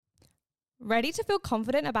Ready to feel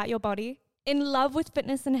confident about your body, in love with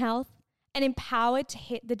fitness and health, and empowered to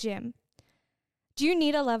hit the gym? Do you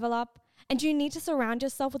need a level up? And do you need to surround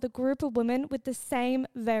yourself with a group of women with the same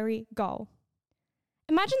very goal?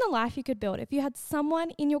 Imagine the life you could build if you had someone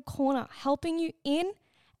in your corner helping you in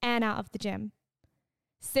and out of the gym.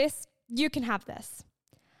 Sis, you can have this.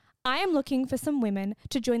 I am looking for some women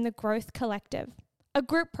to join the Growth Collective, a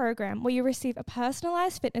group program where you receive a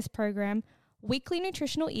personalized fitness program, weekly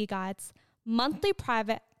nutritional e-guides, monthly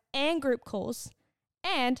private and group calls,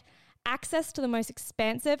 and access to the most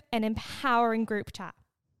expansive and empowering group chat.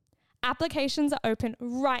 Applications are open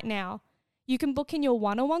right now. You can book in your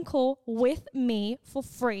one-on-one call with me for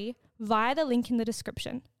free via the link in the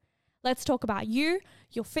description. Let's talk about you,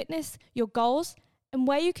 your fitness, your goals, and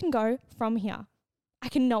where you can go from here. I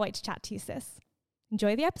cannot wait to chat to you, sis.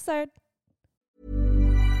 Enjoy the episode.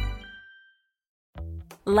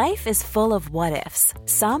 Life is full of what-ifs.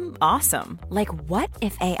 Some awesome, like what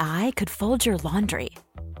if AI could fold your laundry?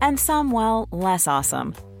 And some, well, less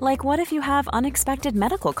awesome, like what if you have unexpected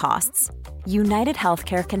medical costs? United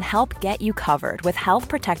Healthcare can help get you covered with Health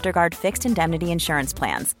Protector Guard fixed indemnity insurance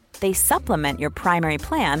plans. They supplement your primary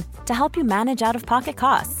plan to help you manage out-of-pocket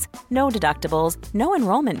costs. No deductibles, no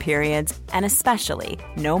enrollment periods, and especially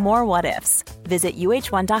no more what-ifs. Visit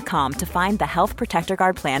uh1.com to find the Health Protector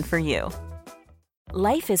Guard plan for you.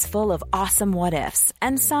 Life is full of awesome what-ifs,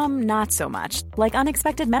 and some not so much, like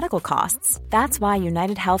unexpected medical costs. That's why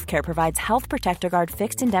United Healthcare provides Health Protector Guard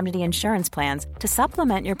fixed indemnity insurance plans to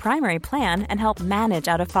supplement your primary plan and help manage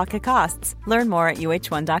out-of-pocket costs. Learn more at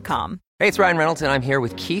uh1.com. Hey, it's Ryan Reynolds, and I'm here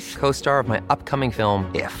with Keith, co-star of my upcoming film,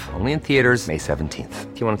 If, only in theaters May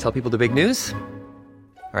 17th. Do you want to tell people the big news?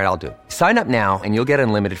 All right, I'll do it. Sign up now and you'll get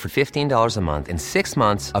unlimited for $15 a month and 6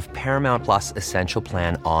 months of Paramount Plus Essential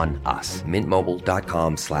Plan on us.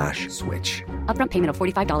 MintMobile.com/switch. Upfront payment of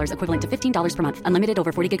 $45 equivalent to $15 per month. Unlimited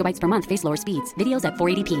over 40 gigabytes per month. Face lower speeds. Videos at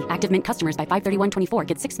 480p. Active Mint customers by 531.24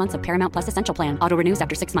 get 6 months of Paramount Plus Essential Plan. Auto renews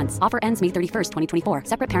after 6 months. Offer ends May 31st, 2024.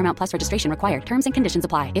 Separate Paramount Plus registration required. Terms and conditions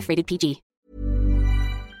apply if rated PG.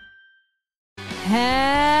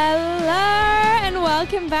 Hello and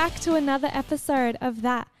welcome back to another episode of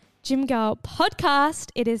That Gym Girl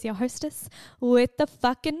podcast. It is your hostess with the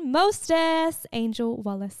fucking mostess, Angel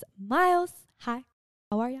Wallace Miles. Hi,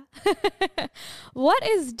 how are ya? What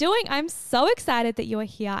is doing? I'm so excited that you are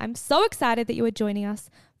here. I'm so excited that you are joining us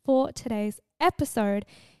for today's episode.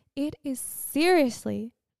 It is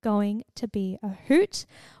seriously going to be a hoot.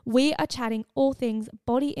 We are chatting all things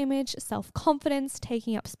body image, self-confidence,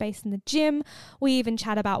 taking up space in the gym. We even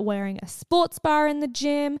chat about wearing a sports bra in the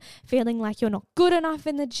gym, feeling like you're not good enough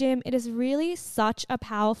in the gym. It is really such a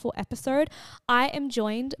powerful episode. I am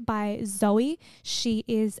joined by Zoe. She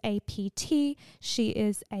is a PT. She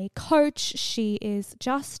is a coach. She is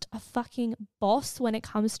just a fucking boss when it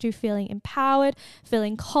comes to feeling empowered,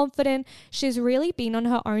 feeling confident. She's really been on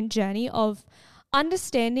her own journey of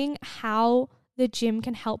understanding how the gym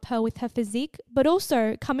can help her with her physique, but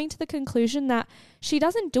also coming to the conclusion that she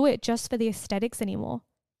doesn't do it just for the aesthetics anymore.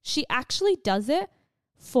 She actually does it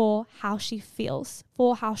for how she feels,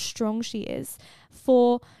 for how strong she is,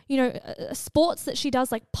 for, sports that she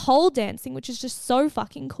does like pole dancing, which is just so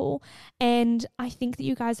fucking cool. And I think that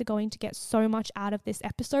you guys are going to get so much out of this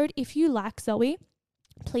episode. If you like Zoe,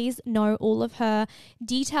 please know all of her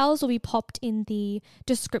details will be popped in the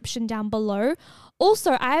description down below.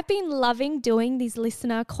 Also, I have been loving doing these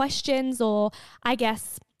listener questions, or I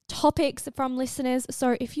guess topics from listeners.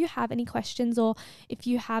 So if you have any questions or if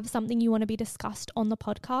you have something you want to be discussed on the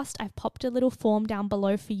podcast, I've popped a little form down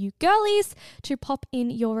below for you girlies to pop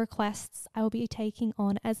in your requests. I will be taking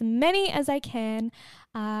on as many as I can.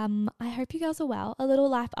 I hope you guys are well. A little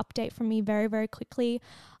life update from me very, very quickly.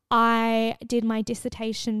 I did my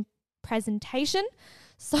dissertation presentation.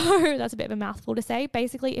 So that's a bit of a mouthful to say.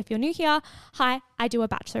 Basically, if you're new here, hi, I do a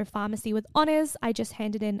Bachelor of Pharmacy with honours. I just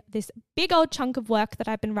handed in this big old chunk of work that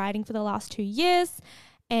I've been writing for the last 2 years.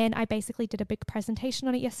 And I basically did a big presentation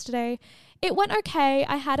on it yesterday. It went okay.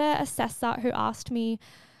 I had an assessor who asked me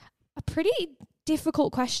a pretty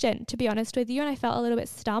difficult question, to be honest with you. And I felt a little bit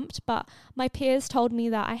stumped, but my peers told me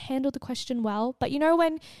that I handled the question well. But you know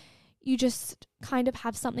when you just kind of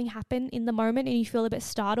have something happen in the moment and you feel a bit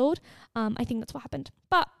startled. I think that's what happened.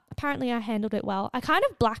 But apparently I handled it well. I kind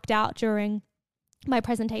of blacked out during my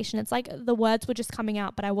presentation. It's like the words were just coming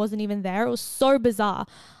out, but I wasn't even there. It was so bizarre.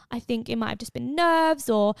 I think it might have just been nerves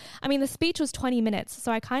the speech was 20 minutes.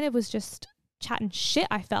 So I kind of was just chatting shit,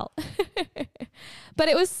 I felt. But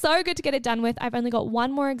it was so good to get it done with. I've only got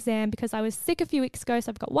one more exam because I was sick a few weeks ago. So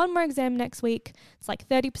I've got one more exam next week. It's like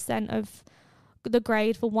 30% of the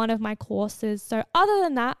grade for one of my courses. So other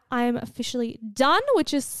than that, I'm officially done,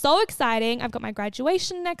 which is so exciting. I've got my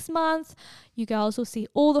graduation next month. You girls will see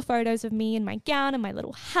all the photos of me in my gown and my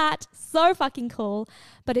little hat. So fucking cool.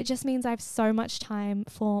 But it just means I have so much time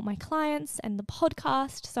for my clients and the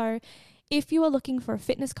podcast. So if you are looking for a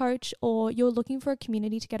fitness coach or you're looking for a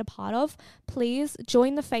community to get a part of, please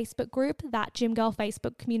join the Facebook group, that Gym Girl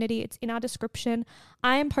Facebook community. It's in our description.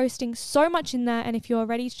 I am posting so much in there. And if you're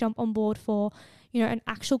ready to jump on board for, an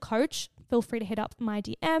actual coach, feel free to hit up my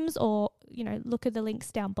DMs or, look at the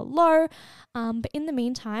links down below. But in the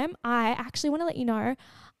meantime, I actually want to let you know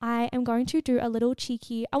I am going to do a little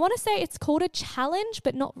cheeky, I want to say it's called a challenge,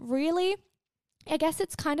 but not really. I guess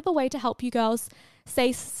it's kind of a way to help you girls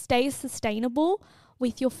stay sustainable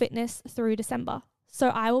with your fitness through December. So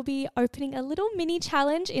I will be opening a little mini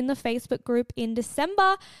challenge in the Facebook group in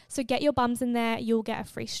December. So get your bums in there. You'll get a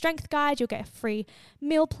free strength guide. You'll get a free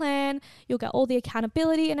meal plan. You'll get all the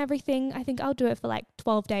accountability and everything. I think I'll do it for like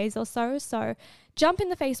 12 days or so. So jump in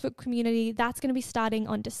the Facebook community. That's going to be starting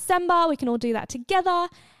on December. We can all do that together.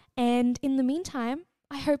 And in the meantime,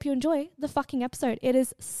 I hope you enjoy the fucking episode. It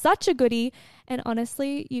is such a goodie. And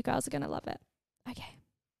honestly, you guys are going to love it. Okay.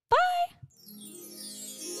 Bye.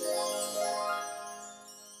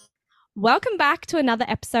 Welcome back to another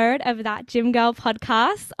episode of That Gym Girl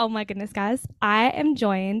podcast. Oh my goodness, guys. I am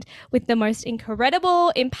joined with the most incredible,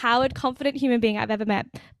 empowered, confident human being I've ever met.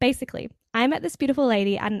 Basically, I met this beautiful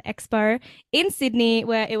lady at an expo in Sydney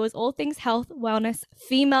where it was all things health, wellness,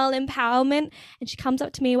 female empowerment. And she comes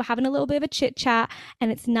up to me. We're having a little bit of a chit chat,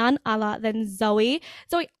 and it's none other than Zoe.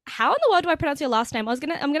 Zoe, how in the world do I pronounce your last name? I'm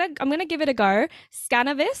gonna give it a go.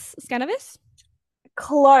 Scanavis?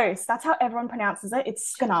 Close. That's how everyone pronounces it.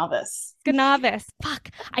 It's Scanavis. Fuck.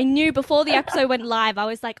 I knew before the episode went live, I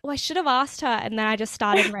was like, I should have asked her. And then I just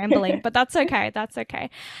started rambling, but that's okay. That's okay.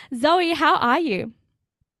 Zoe, how are you?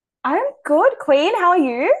 I'm good, Queen. How are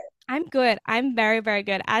you? I'm good. I'm very, very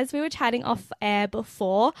good. As we were chatting off air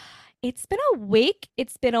before, it's been a week.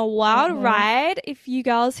 It's been a wild ride. If you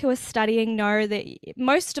girls who are studying know that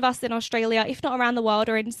most of us in Australia, if not around the world,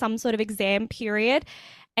 are in some sort of exam period.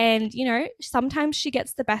 And, sometimes she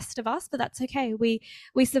gets the best of us, but that's okay. We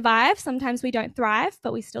survive. Sometimes we don't thrive,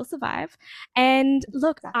 but we still survive. And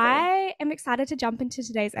look, exactly. I am excited to jump into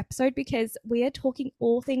today's episode because we are talking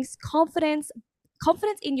all things confidence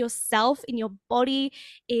in yourself, in your body,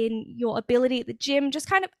 in your ability at the gym, just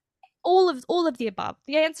kind of all of the above.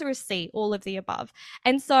 The answer is C, all of the above.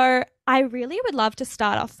 And so I really would love to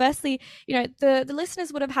start off. Firstly, the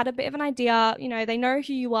listeners would have had a bit of an idea, they know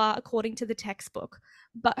who you are according to the textbook.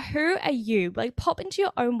 But who are you? Like, pop into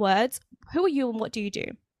your own words. Who are you and what do you do?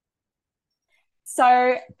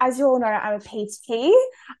 So, as you all know, I'm a PT.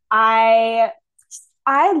 I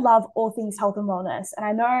love all things health and wellness. And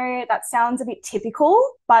I know that sounds a bit typical,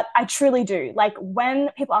 but I truly do. Like, when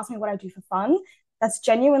people ask me what I do for fun, that's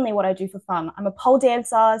genuinely what I do for fun. I'm a pole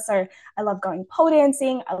dancer, so I love going pole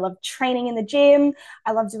dancing. I love training in the gym.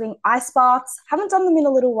 I love doing ice baths. Haven't done them in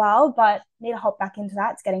a little while, but need to hop back into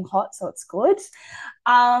that. It's getting hot, so it's good.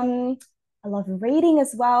 I love reading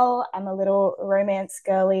as well. I'm a little romance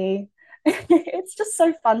girly. It's just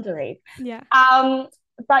so fun to read. Yeah.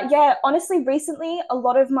 But yeah, honestly, recently, a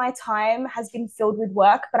lot of my time has been filled with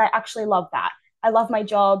work, but I actually love that. I love my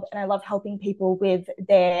job and I love helping people with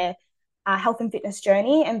their health and fitness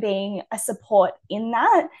journey and being a support in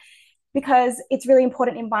that because it's really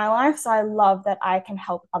important in my life. So I love that I can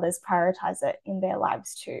help others prioritize it in their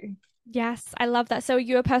lives too. Yes, I love that. So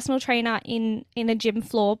you're a personal trainer in a gym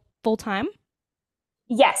floor full time?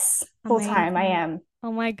 Yes, full time I am.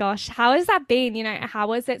 Oh my gosh. How has that been? How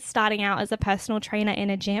was it starting out as a personal trainer in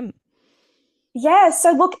a gym? Yeah,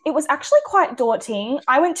 so look, it was actually quite daunting.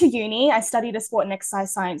 I went to uni. I studied a sport and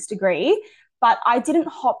exercise science degree. But I didn't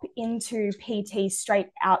hop into PT straight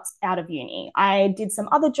out of uni. I did some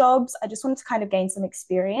other jobs. I just wanted to kind of gain some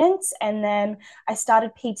experience. And then I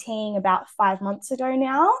started PTing about 5 months ago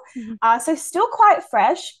now. Mm-hmm. So still quite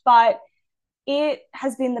fresh, but it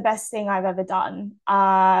has been the best thing I've ever done.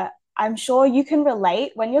 I'm sure you can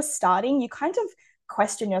relate. When you're starting, you kind of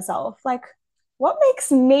question yourself, like, what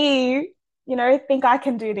makes me, think I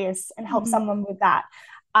can do this and help someone with that?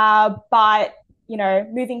 But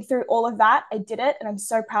moving through all of that, I did it. And I'm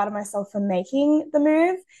so proud of myself for making the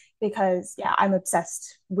move because, yeah, I'm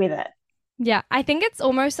obsessed with it. Yeah, I think it's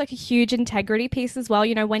almost like a huge integrity piece as well.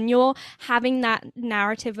 When you're having that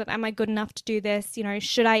narrative of, am I good enough to do this?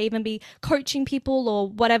 Should I even be coaching people or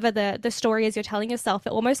whatever the story is you're telling yourself?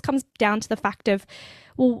 It almost comes down to the fact of,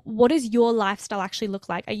 well, what does your lifestyle actually look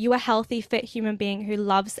like? Are you a healthy, fit human being who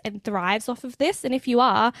loves and thrives off of this? And if you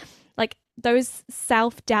are, like, those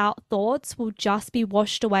self-doubt thoughts will just be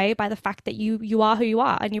washed away by the fact that you are who you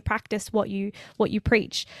are and you practice what you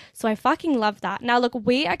preach. So I fucking love that. Now look,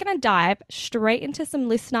 we are going to dive straight into some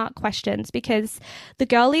listener questions because the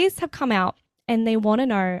girlies have come out and they want to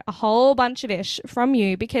know a whole bunch of ish from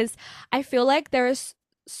you, because I feel like there is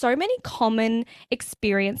so many common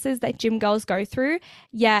experiences that gym girls go through,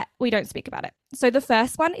 yet we don't speak about it. So the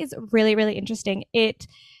first one is really, really interesting. It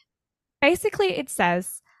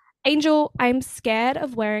says, Angel, I'm scared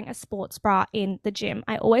of wearing a sports bra in the gym.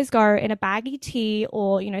 I always go in a baggy tee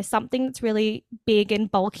or, something that's really big and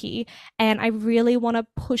bulky, and I really want to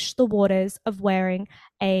push the waters of wearing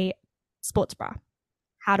a sports bra.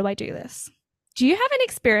 How do I do this? Do you have an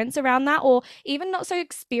experience around that, or even not so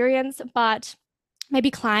experience, but maybe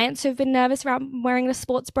clients who've been nervous around wearing a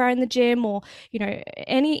sports bra in the gym, or,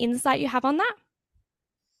 any insight you have on that?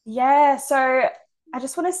 Yeah, so I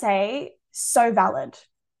just want to say, so valid.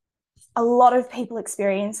 A lot of people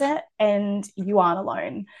experience it and you aren't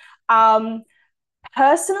alone.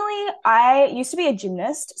 Personally, I used to be a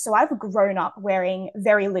gymnast, so I've grown up wearing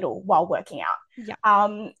very little while working out.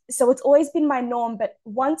 Yeah. So it's always been my norm, but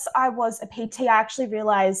once I was a PT, I actually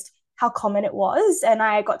realized how common it was, and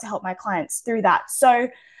I got to help my clients through that. So,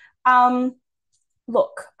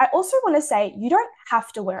 look, I also want to say you don't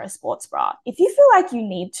have to wear a sports bra. If you feel like you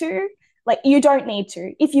need to, you don't need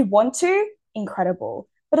to. If you want to, incredible.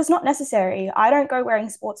 But it's not necessary. I don't go wearing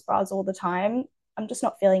sports bras all the time. I'm just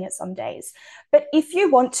not feeling it some days. But if you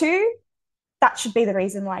want to, that should be the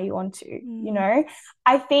reason why you want to,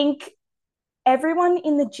 I think everyone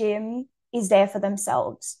in the gym is there for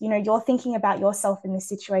themselves. You're thinking about yourself in this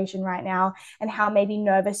situation right now and how maybe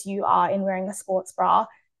nervous you are in wearing a sports bra.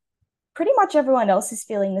 Pretty much everyone else is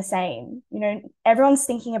feeling the same. Everyone's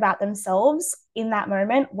thinking about themselves in that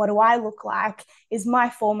moment. What do I look like? Is my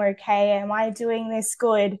form okay? Am I doing this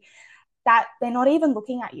good? That they're not even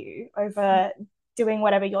looking at you over doing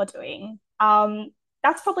whatever you're doing.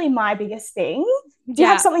 That's probably my biggest thing. Do you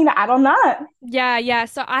have something to add on that? Yeah.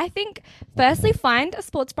 So I think firstly, find a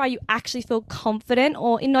sports bra you actually feel confident,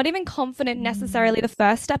 or not even confident necessarily the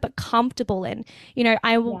first step, but comfortable in.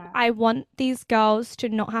 I want these girls to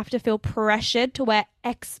not have to feel pressured to wear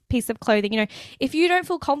X piece of clothing. If you don't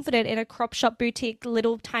feel confident in a crop shop boutique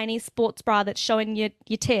little tiny sports bra that's showing your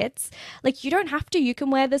tits, you don't have to. You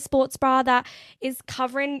can wear the sports bra that is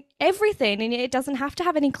covering everything and it doesn't have to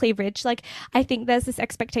have any cleavage. I think there's this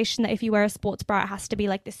expectation that if you wear a sports bra, it has to be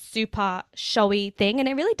this super showy thing, and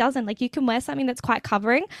it really doesn't. You can wear something that's quite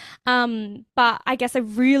covering. But I guess I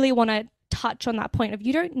really want to touch on that point of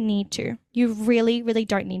you don't need to. You really, really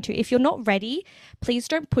don't need to. If you're not ready, please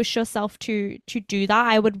don't push yourself to do that.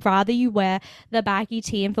 I would rather you wear the baggy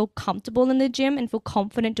tee and feel comfortable in the gym and feel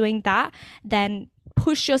confident doing that than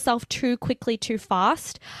push yourself too quickly, too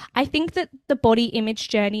fast. I think that the body image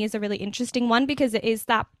journey is a really interesting one because it is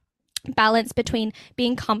that balance between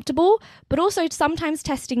being comfortable but also sometimes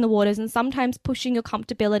testing the waters and sometimes pushing your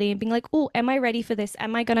comfortability and being oh, am I ready for this?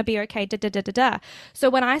 Am I gonna be okay? So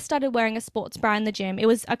when I started wearing a sports bra in the gym, it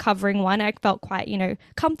was a covering one. I felt quite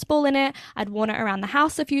comfortable in it. I'd worn it around the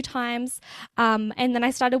house a few times, and then I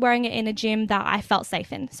started wearing it in a gym that I felt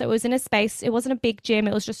safe in. So it was in a space, it wasn't a big gym,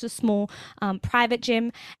 it was just a small private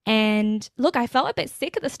gym. And look, I felt a bit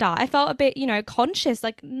sick at the start. I felt a bit conscious,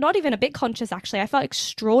 not even a bit conscious actually. I felt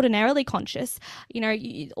extraordinarily conscious.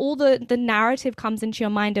 All the narrative comes into your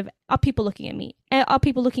mind of, are people looking at me? Are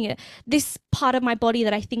people looking at this part of my body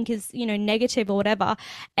that I think is negative or whatever?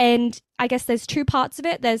 And I guess there's two parts of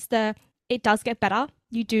it. There's it does get better.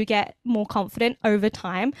 You do get more confident over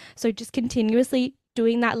time. So just continuously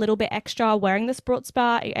doing that little bit extra, wearing the sports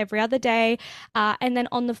bra every other day. And then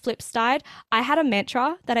on the flip side, I had a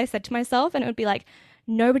mantra that I said to myself, and it would be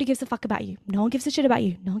nobody gives a fuck about you. No one gives a shit about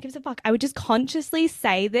you. No one gives a fuck. I would just consciously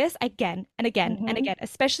say this again and again and again,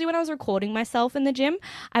 especially when I was recording myself in the gym.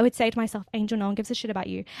 I would say to myself, Angel, no one gives a shit about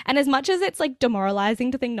you. And as much as it's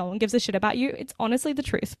demoralizing to think no one gives a shit about you, it's honestly the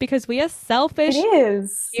truth because we are selfish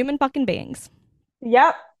human fucking beings.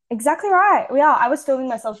 Yep. Exactly right. Yeah, I was filming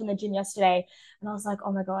myself in the gym yesterday and I was like,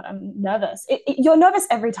 oh my God, I'm nervous. You're nervous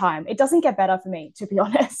every time. It doesn't get better for me, to be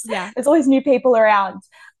honest. Yeah. There's always new people around.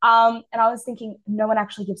 And I was thinking, no one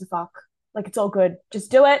actually gives a fuck. It's all good.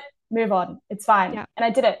 Just do it. Move on. It's fine. Yeah. And I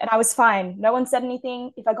did it and I was fine. No one said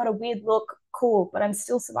anything. If I got a weird look, cool, but I'm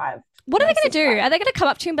still survived. What are they going to do? Are they going to come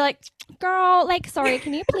up to you and be like, girl, sorry,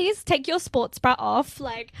 can you please take your sports bra off?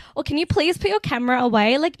 Or can you please put your camera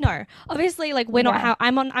away? No, obviously, we're not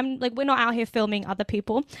we're not out here filming other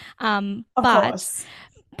people. Of course.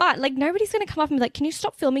 But nobody's going to come up and be like, can you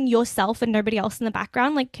stop filming yourself and nobody else in the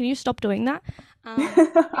background? Can you stop doing that?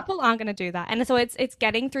 People aren't going to do that. And so it's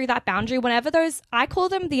getting through that boundary whenever those, I call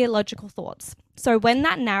them the illogical thoughts. So when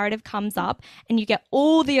that narrative comes up and you get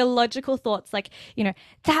all the illogical thoughts, like, you know,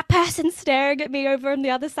 that person's staring at me over on the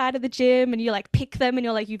other side of the gym, and you like pick them and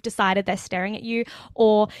you're like, you've decided they're staring at you,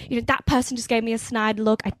 or, you know, that person just gave me a snide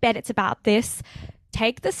look, I bet it's about this.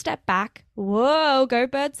 Take the step back, whoa, go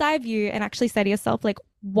bird's eye view, and actually say to yourself, like,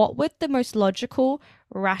 what would the most logical,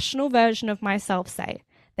 rational version of myself say?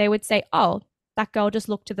 They would say, oh, that girl just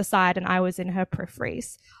looked to the side and I was in her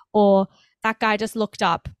peripheries. Or that guy just looked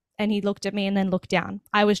up and he looked at me and then looked down.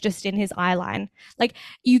 I was just in his eye line. Like,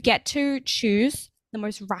 you get to choose the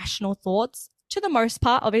most rational thoughts to the most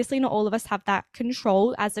part. Obviously, not all of us have that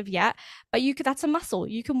control as of yet, but that's a muscle.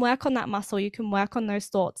 You can work on that muscle. You can work on those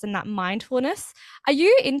thoughts and that mindfulness. Are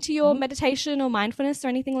you into your meditation or mindfulness or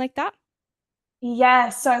anything like that? Yeah,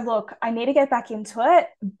 so look, I need to get back into it,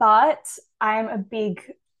 but I'm a big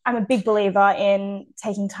believer in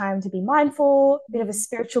taking time to be mindful, a bit of a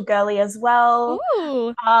spiritual girly as well.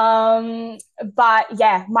 Ooh. But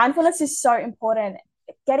yeah, mindfulness is so important.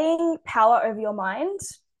 Getting power over your mind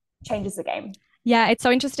changes the game. Yeah, it's so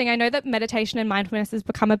interesting. I know that meditation and mindfulness has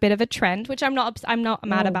become a bit of a trend, which I'm not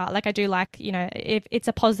mad about. Like, I do like, you know, if it's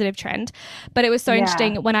a positive trend, but it was so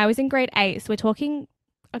interesting when I was in grade 8. So we're talking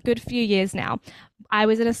a good few years now. I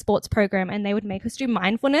was in a sports program and they would make us do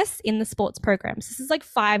mindfulness in the sports programs. This is like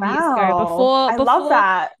 5 years ago before. I love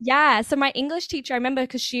that. Yeah. So my English teacher, I remember,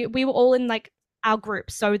 because we were all in like our group.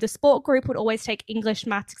 So the sport group would always take English,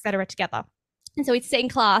 maths, etc. together. And so we'd sit in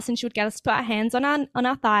class and she would get us to put our hands on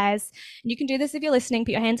our thighs. And you can do this if you're listening,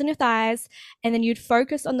 put your hands on your thighs, and then you'd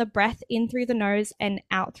focus on the breath in through the nose and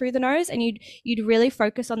out through the nose. And you'd really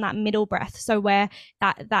focus on that middle breath. So where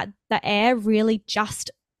the air really just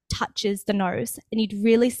touches the nose, and you'd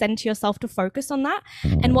really center yourself to focus on that.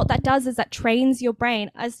 And what that does is that trains your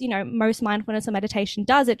brain, as you know, most mindfulness or meditation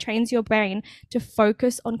does, it trains your brain to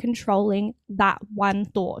focus on controlling that one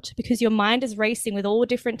thought, because your mind is racing with all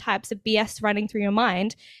different types of BS running through your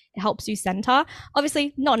mind. It helps you center.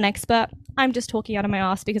 Obviously, not an expert. I'm just talking out of my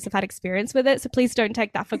ass because I've had experience with it. So please don't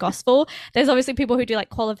take that for gospel. There's obviously people who do like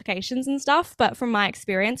qualifications and stuff. But from my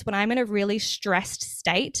experience, when I'm in a really stressed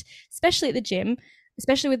state, especially at the gym,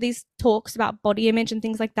 especially with these talks about body image and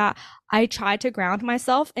things like that, I try to ground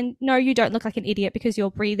myself. And no, you don't look like an idiot because you're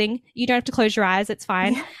breathing. You don't have to close your eyes. It's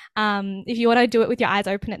fine. If you want to do it with your eyes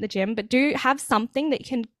open at the gym, but do have something that you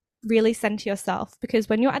can really center yourself, because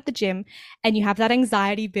when you're at the gym and you have that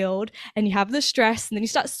anxiety build and you have the stress and then you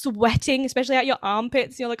start sweating, especially at your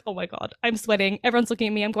armpits, you're like, oh my God, I'm sweating. Everyone's looking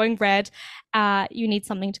at me. I'm going red. You need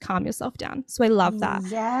something to calm yourself down. So I love that.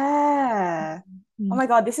 Yeah. Oh my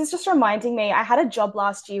God, this is just reminding me. I had a job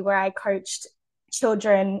last year where I coached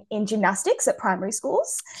children in gymnastics at primary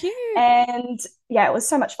schools. Cute. And yeah, it was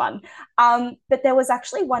so much fun. But there was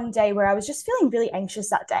actually one day where I was just feeling really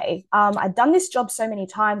anxious that day. I'd done this job so many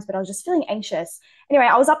times, but I was just feeling anxious. Anyway,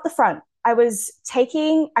 I was up the front. My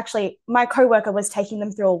coworker was taking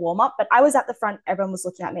them through a warm-up, but I was at the front. Everyone was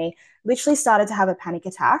looking at me, literally started to have a panic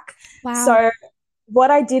attack. Wow. So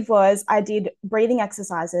what I did was I did breathing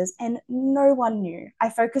exercises and no one knew. I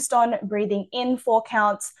focused on breathing in 4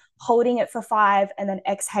 counts, holding it for 5, and then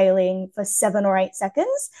exhaling for 7 or 8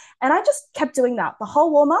 seconds. And I just kept doing that the whole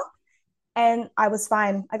warm up, and I was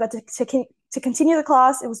fine. I got to continue the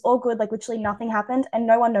class. It was all good. Like, literally nothing happened and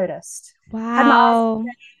no one noticed. Wow.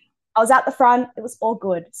 I was at the front. It was all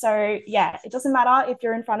good. So yeah, it doesn't matter if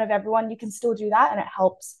you're in front of everyone, you can still do that, and it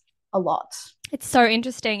helps a lot. It's so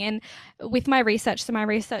interesting. And with my research, so my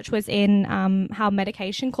research was in how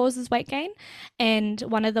medication causes weight gain. And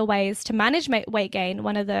one of the ways to manage weight gain,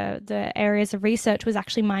 one of the areas of research was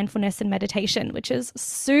actually mindfulness and meditation, which is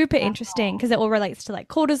super interesting because it all relates to like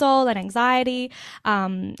cortisol and anxiety,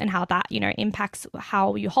 and how that, you know, impacts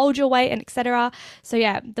how you hold your weight and etc. So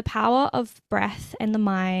yeah, the power of breath and the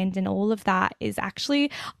mind and all of that is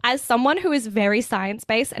actually, as someone who is very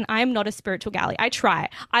science-based, and I am not a spiritual galley, I try.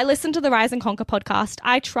 I listen to the Rise and Conquer podcast.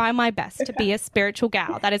 I try my best to be a spiritual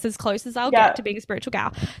gal. That is as close as I'll get to being a spiritual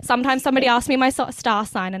gal. Sometimes somebody asks me my star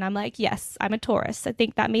sign and I'm like, yes, I'm a Taurus. I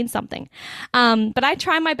think that means something. But I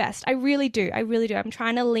try my best. I really do. I'm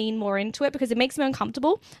trying to lean more into it because it makes me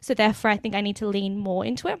uncomfortable. So therefore I think I need to lean more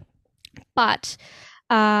into it. But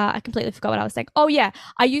I completely forgot what I was saying. Oh yeah,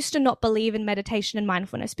 I used to not believe in meditation and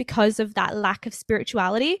mindfulness because of that lack of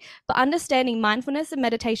spirituality. But understanding mindfulness and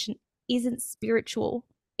meditation isn't spiritual.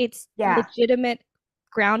 It's legitimate,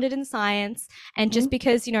 grounded in science. And just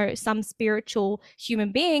because, you know, some spiritual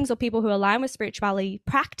human beings or people who align with spirituality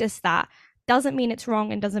practice that doesn't mean it's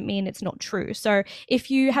wrong and doesn't mean it's not true. So if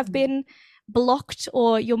you have been blocked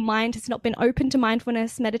or your mind has not been open to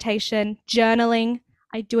mindfulness, meditation, journaling,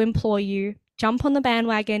 I do implore you, jump on the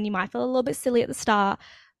bandwagon. You might feel a little bit silly at the start,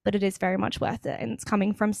 but it is very much worth it. And it's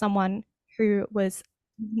coming from someone who was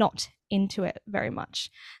not into it very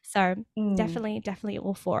much. So definitely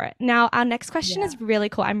all for it. Now, our next question is really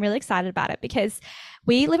cool. I'm really excited about it because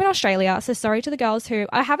we live in Australia. So sorry to the girls who,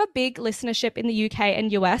 I have a big listenership in the UK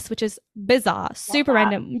and US, which is bizarre, super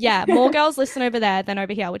random. Yeah, more girls listen over there than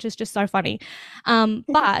over here, which is just so funny.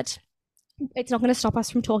 But it's not going to stop us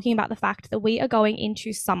from talking about the fact that we are going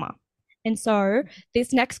into summer. And so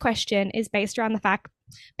this next question is based around the fact,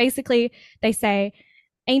 basically they say,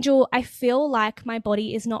 Angel, I feel like my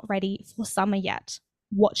body is not ready for summer yet.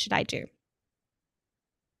 What should I do?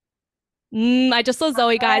 I just saw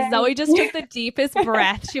Zoe, guys. Zoe just took the deepest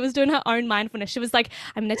breath. She was doing her own mindfulness. She was like,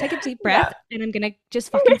 I'm going to take a deep breath and I'm going to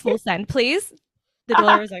just fucking full send. Please. The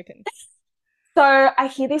door is open. So I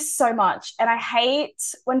hear this so much, and I hate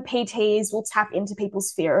when PTs will tap into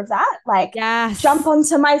people's fear of that. Like, jump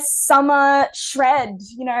onto my summer shred,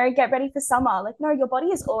 you know, get ready for summer. Like, no, your body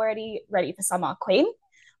is already ready for summer, queen.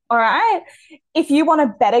 All right. If you want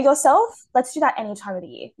to better yourself, let's do that any time of the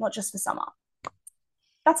year, not just for summer.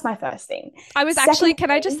 That's my first thing. I was actually,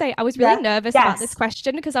 can I just say, I was really nervous about this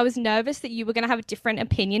question because I was nervous that you were going to have a different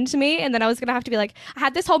opinion to me. And then I was going to have to be like, I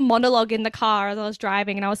had this whole monologue in the car as I was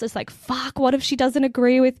driving. And I was just like, fuck, what if she doesn't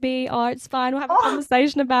agree with me? Oh, it's fine. We'll have a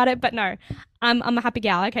conversation about it. But no, I'm a happy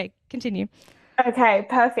gal. Okay, continue. Okay,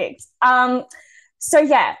 perfect. So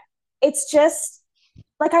yeah, it's just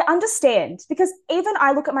like, I understand because even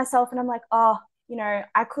I look at myself and I'm like, oh, you know,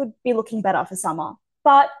 I could be looking better for summer.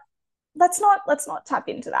 But let's not tap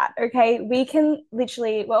into that. Okay, we can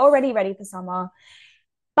literally, we're already ready for summer,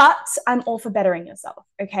 but I'm all for bettering yourself.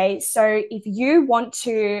 Okay, so if you want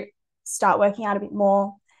to start working out a bit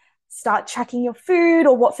more, start tracking your food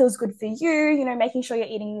or what feels good for you, you know, making sure you're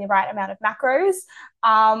eating the right amount of macros,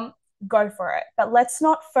 go for it. But let's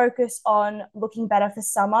not focus on looking better for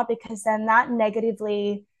summer, because then that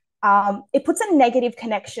negatively it puts a negative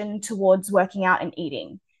connection towards working out and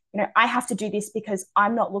eating. You know, I have to do this because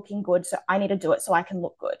I'm not looking good, so I need to do it so I can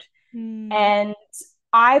look good. And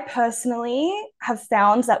I personally have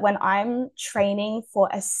found that when I'm training for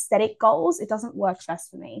aesthetic goals, it doesn't work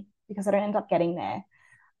best for me because I don't end up getting there.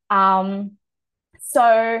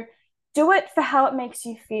 So do it for how it makes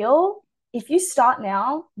you feel. If you start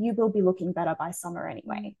now, you will be looking better by summer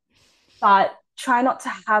anyway. But try not to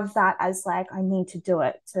have that as like, I need to do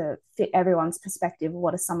it to fit everyone's perspective of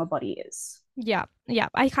what a summer body is. Yeah.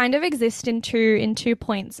 I kind of exist in two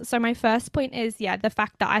points. So my first point is, the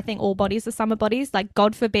fact that I think all bodies are summer bodies. Like,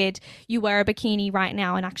 God forbid you wear a bikini right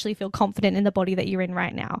now and actually feel confident in the body that you're in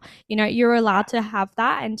right now. You know, you're allowed to have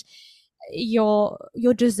that, and you're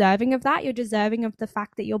deserving of that. You're deserving of the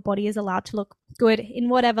fact that your body is allowed to look good in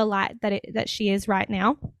whatever light that she is right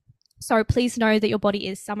now. So please know that your body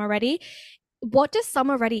is summer ready. What does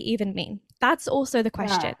summer ready even mean? That's also the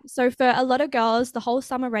question. Yeah. So for a lot of girls, the whole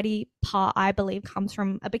summer ready part, I believe, comes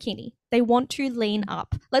from a bikini. They want to lean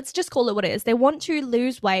up. Let's just call it what it is. They want to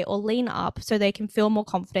lose weight or lean up so they can feel more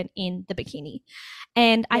confident in the bikini.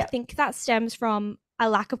 And I think that stems from a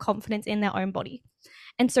lack of confidence in their own body.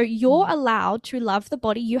 And so you're allowed to love the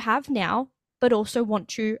body you have now, but also want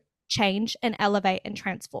to change and elevate and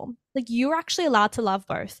transform. Like, you're actually allowed to love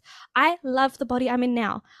both. I love the body I'm in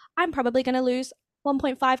now. I'm probably going to lose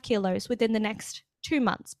 1.5 kilos within the next 2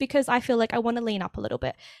 months because I feel like I want to lean up a little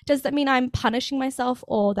bit. Does that mean I'm punishing myself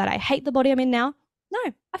or that I hate the body I'm in now?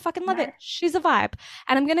 No, I fucking love it. She's a vibe.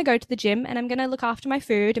 And I'm going to go to the gym and I'm going to look after my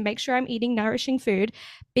food and make sure I'm eating nourishing food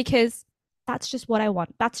because that's just what I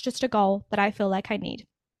want. That's just a goal that I feel like I need.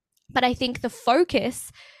 But I think the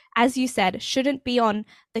focus, as you said, shouldn't be on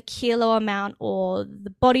the kilo amount or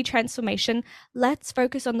the body transformation. Let's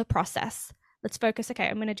focus on the process. Let's focus, okay,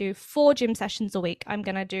 I'm going to do 4 gym sessions a week. I'm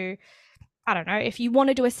going to do, I don't know, if you want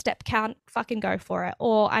to do a step count, fucking go for it.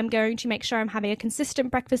 Or I'm going to make sure I'm having a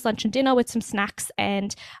consistent breakfast, lunch, and dinner with some snacks.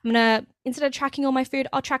 And I'm going to, instead of tracking all my food,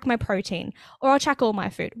 I'll track my protein or I'll track all my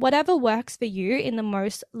food. Whatever works for you in the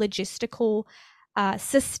most logistical,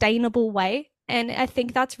 sustainable way. And I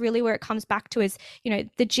think that's really where it comes back to is, you know,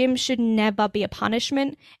 the gym should never be a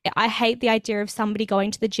punishment. I hate the idea of somebody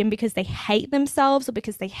going to the gym because they hate themselves or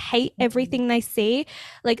because they hate everything they see.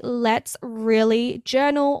 Like, let's really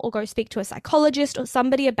journal or go speak to a psychologist or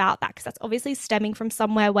somebody about that, because that's obviously stemming from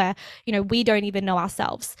somewhere where, you know, we don't even know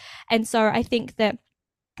ourselves. And so I think that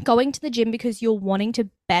going to the gym because you're wanting to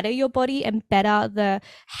better your body and better the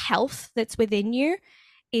health that's within you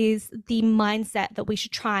is the mindset that we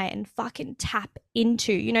should try and fucking tap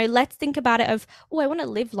into. You know, let's think about it of, oh, I want to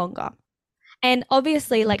live longer. And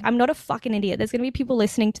obviously, like, I'm not a fucking idiot. There's going to be people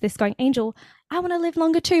listening to this going, Angel, I want to live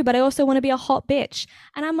longer too, but I also want to be a hot bitch.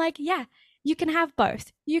 And I'm like, yeah, you can have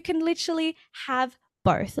both. You can literally have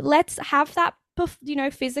both. Let's have that,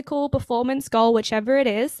 physical performance goal, whichever it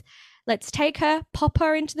is. Let's take her, pop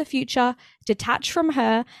her into the future, detach from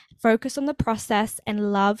her, focus on the process,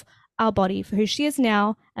 and love our body for who she is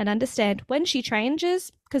now, and understand when she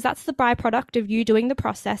changes, because that's the byproduct of you doing the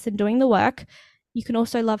process and doing the work, you can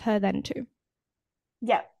also love her then too.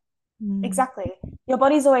 Yeah, exactly. Your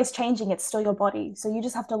body's always changing. It's still your body. So you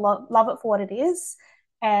just have to love it for what it is,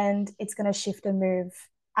 and it's going to shift and move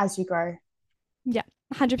as you grow. Yeah,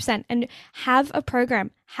 100%. And have a program,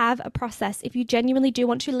 have a process. If you genuinely do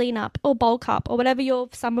want to lean up or bulk up or whatever your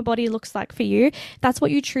summer body looks like for you, that's what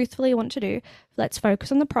you truthfully want to do. Let's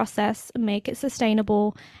focus on the process, make it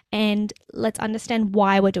sustainable, and let's understand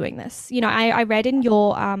why we're doing this. I read in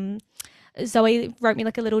your Zoe wrote me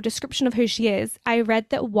like a little description of who she is. I read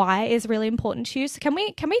that why is really important to you. So can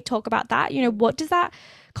we talk about that? What does that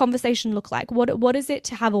conversation look like? What is it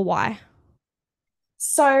to have a why?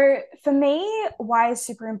 So for me, why is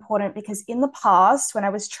super important because in the past, when I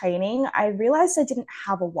was training, I realized I didn't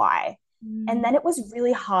have a why. And then it was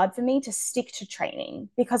really hard for me to stick to training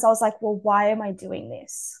because I was like, well, why am I doing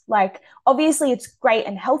this? Like, obviously, it's great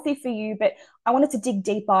and healthy for you, but I wanted to dig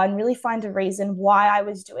deeper and really find a reason why I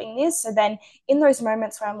was doing this. So then in those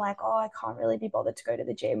moments where I'm like, oh, I can't really be bothered to go to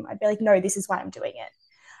the gym, I'd be like, no, this is why I'm doing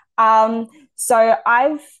it. So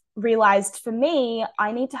I've realized for me,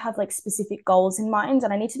 I need to have like specific goals in mind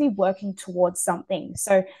and I need to be working towards something.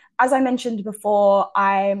 So as I mentioned before,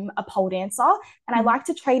 I'm a pole dancer and I like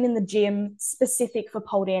to train in the gym specific for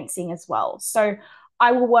pole dancing as well. So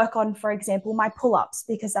I will work on, for example, my pull-ups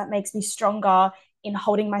because that makes me stronger in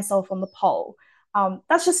holding myself on the pole.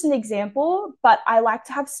 That's just an example, but I like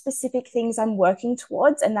to have specific things I'm working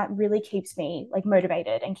towards, and that really keeps me like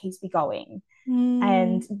motivated and keeps me going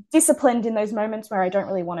and disciplined in those moments where I don't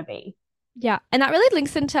really want to be. Yeah. And that really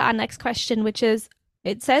links into our next question, which is,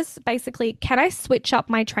 it says basically, can I switch up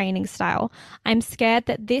my training style? I'm scared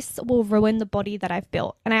that this will ruin the body that I've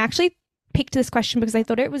built. And I actually picked this question because I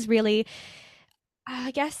thought it was really,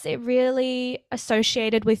 I guess it really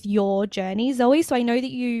associated with your journey, Zoe. So I know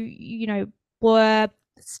that you were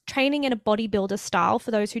training in a bodybuilder style.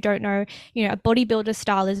 For those who don't know, a bodybuilder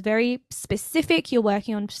style is very specific. You're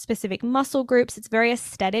working on specific muscle groups. It's very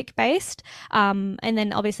aesthetic based. And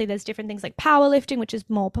then obviously there's different things like powerlifting, which is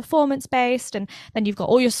more performance based. And then you've got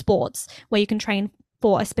all your sports where you can train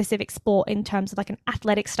for a specific sport in terms of like an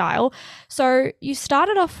athletic style. So you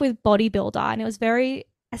started off with bodybuilder and it was very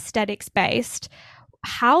aesthetics based.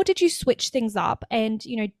 How did you switch things up? And,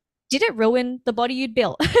 did it ruin the body you'd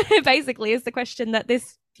built? Basically, is the question that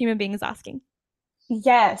this human being is asking.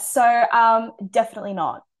 Yeah, so definitely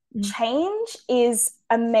not. Change is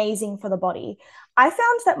amazing for the body. I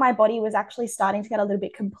found that my body was actually starting to get a little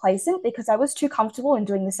bit complacent because I was too comfortable in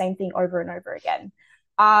doing the same thing over and over again.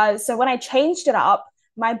 So when I changed it up,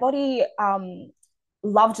 my body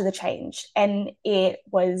loved the change, and it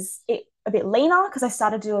was a bit leaner because I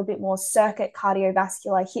started to do a bit more circuit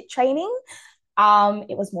cardiovascular HIIT training.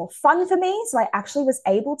 It was more fun for me, so I actually was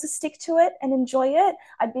able to stick to it and enjoy it.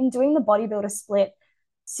 I'd been doing the bodybuilder split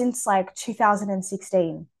since like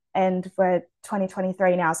 2016, and we're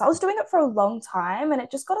 2023 now. So I was doing it for a long time, and it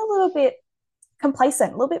just got a little bit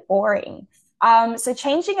complacent, a little bit boring. So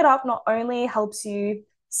changing it up not only helps you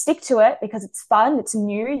stick to it because it's fun, it's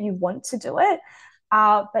new, you want to do it,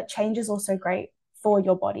 but change is also great for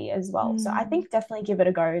your body as well. So I think definitely give it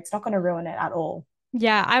a go. It's not going to ruin it at all.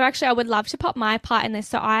 Yeah, I would love to pop my part in this.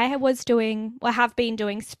 So I have been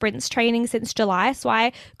doing sprints training since July. So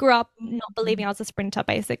I grew up not believing I was a sprinter,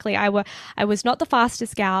 basically. I was not the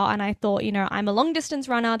fastest gal, and I thought, I'm a long distance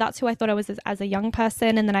runner. That's who I thought I was as a young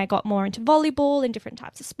person. And then I got more into volleyball and different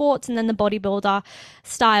types of sports. And then the bodybuilder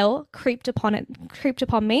style creeped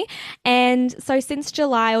upon me. And so since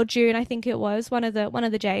July or June, I think it was one of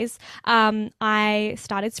the J's, I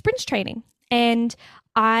started sprints training, and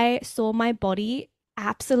I saw my body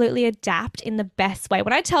absolutely adapt in the best way.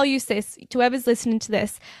 When I tell you, sis, to whoever's listening to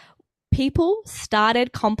this, people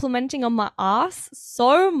started complimenting on my ass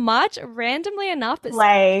so much randomly enough. But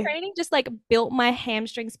training just like built my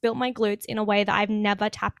hamstrings, built my glutes in a way that I've never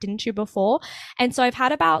tapped into before. And so I've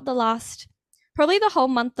had about probably the whole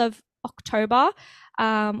month of October,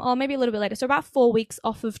 or maybe a little bit later. So about 4 weeks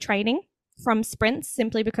off of training from sprints,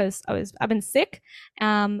 simply because I've been sick.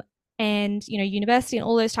 And university and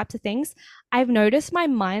all those types of things. I've noticed my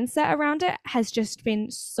mindset around it has just been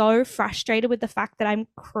so frustrated with the fact that I'm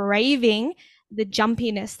craving the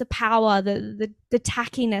jumpiness, the power, the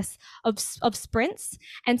tackiness of sprints.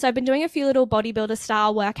 And so I've been doing a few little bodybuilder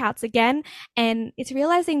style workouts again, and it's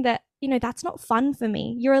realizing that, you know, that's not fun for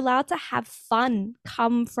me. You're allowed to have fun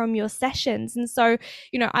come from your sessions. And so,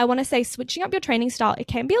 you know, I want to say switching up your training style, it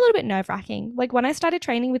can be a little bit nerve-wracking. Like when I started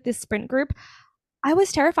training with this sprint group, I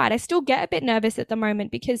was terrified. I still get a bit nervous at the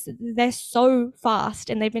moment because they're so fast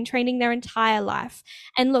and they've been training their entire life.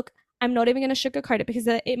 And look, I'm not even going to sugarcoat it because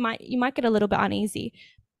you might get a little bit uneasy,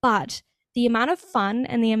 but the amount of fun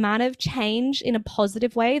and the amount of change in a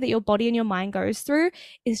positive way that your body and your mind goes through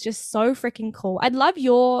is just so freaking cool. I'd love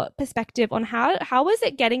your perspective on how was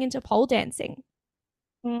it getting into pole dancing?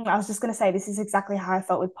 I was just going to say, this is exactly how I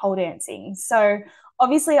felt with pole dancing. So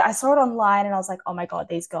obviously I saw it online and I was like, oh my God,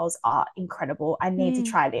 these girls are incredible. I need to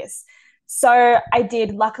try this. So I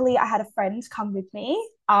did. Luckily, I had a friend come with me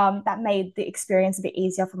that made the experience a bit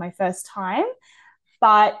easier for my first time.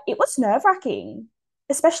 But it was nerve-wracking,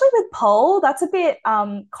 especially with pole. That's a bit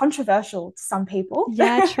controversial to some people.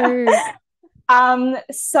 Yeah, true.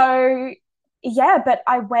 So yeah, but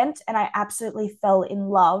I went and I absolutely fell in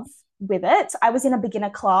love with it. I was in a beginner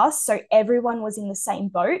class, so everyone was in the same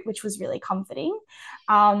boat, which was really comforting.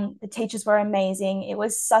 The teachers were amazing. It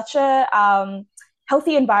was such a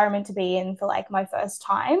healthy environment to be in for like my first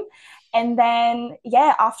time. And then,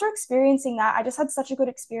 yeah, after experiencing that, I just had such a good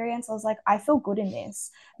experience. I was like, I feel good in this.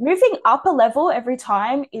 Moving up a level every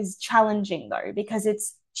time is challenging though, because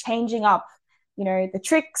it's changing up, you know, the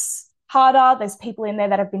tricks harder. There's people in there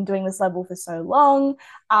that have been doing this level for so long.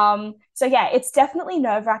 So yeah, it's definitely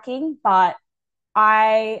nerve-wracking, but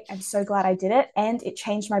I am so glad I did it. And it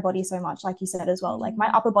changed my body so much, like you said as well. Like my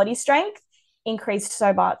upper body strength increased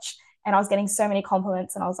so much. And I was getting so many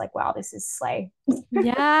compliments and I was like, wow, this is slay.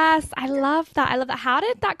 Yes, I love that. I love that. How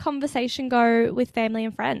did that conversation go with family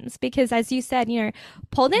and friends? Because as you said, you know,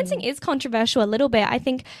 pole dancing is controversial a little bit. I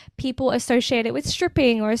think people associate it with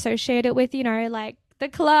stripping or associate it with, you know, like the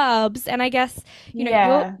clubs. And I guess, you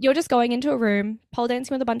know, you're just going into a room, pole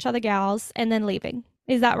dancing with a bunch of other gals and then leaving.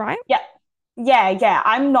 Is that right? Yeah.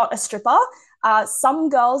 I'm not a stripper. Some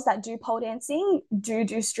girls that do pole dancing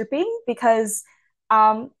do stripping because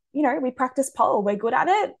you know, we practice pole. We're good at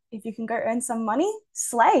it. If you can go earn some money,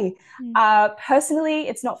 slay. Personally,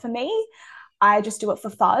 it's not for me. I just do it for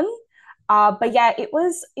fun. But yeah, it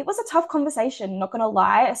was a tough conversation, not gonna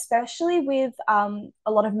lie, especially with a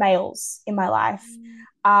lot of males in my life.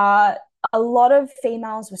 A lot of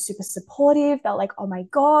females were super supportive. They're like, oh my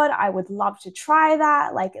God, I would love to try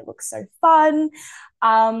that. Like, it looks so fun.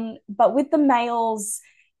 But with the males,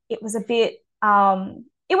 it was a bit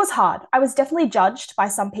it was hard. I was definitely judged by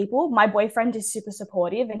some people. My boyfriend is super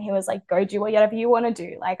supportive and he was like, go do whatever you want to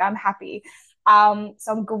do. Like, I'm happy. So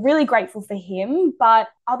I'm really grateful for him. But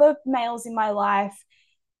other males in my life,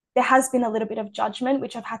 there has been a little bit of judgment,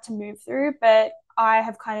 which I've had to move through. But I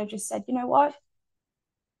have kind of just said, you know what?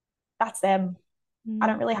 That's them. I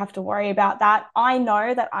don't really have to worry about that. I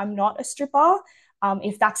know that I'm not a stripper.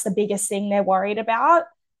 If that's the biggest thing they're worried about,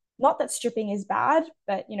 not that stripping is bad,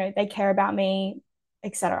 but, you know, they care about me,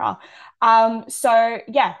 etc. So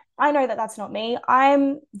yeah, I know that that's not me.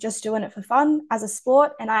 I'm just doing it for fun as a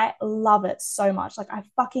sport and I love it so much. Like, I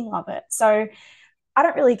fucking love it. So I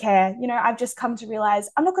don't really care. You know, I've just come to realize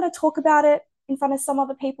I'm not going to talk about it in front of some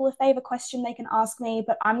other people. If they have a question, they can ask me,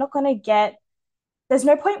 but I'm not going to there's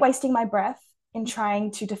no point wasting my breath in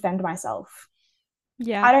trying to defend myself.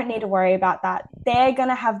 Yeah. I don't need to worry about that. They're going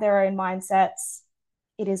to have their own mindsets.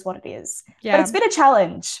 It is what it is. Yeah. But it's been a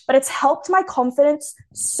challenge, but it's helped my confidence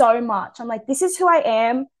so much. I'm like, this is who I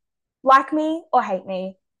am. Like me or hate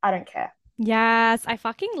me, I don't care. Yes, I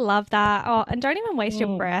fucking love that. Oh, and don't even waste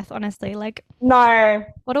your breath, honestly. Like, no,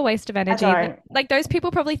 what a waste of energy. Like, those people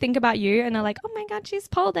probably think about you and they're like, oh my God, she's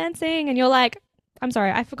pole dancing. And you're like, I'm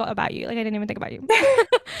sorry, I forgot about you. Like, I didn't even think about you.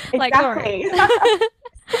 Like, exactly.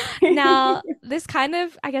 Now, this kind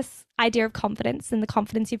of, I guess, idea of confidence and the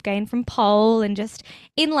confidence you've gained from pole and just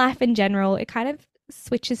in life in general, it kind of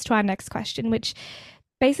switches to our next question, which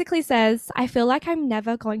basically says, I feel like I'm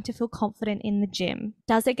never going to feel confident in the gym.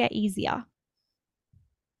 Does it get easier?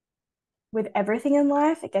 With everything in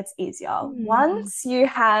life, it gets easier. Once you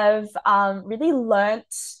have really learnt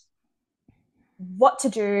what to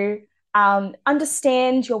do,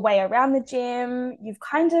 understand your way around the gym, you've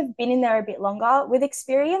kind of been in there a bit longer. With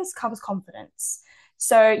experience comes confidence.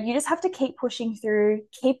 So you just have to keep pushing through,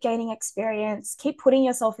 keep gaining experience, keep putting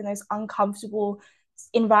yourself in those uncomfortable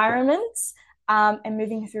environments and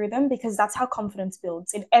moving through them, because that's how confidence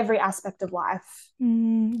builds in every aspect of life.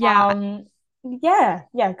 Yeah. Yeah,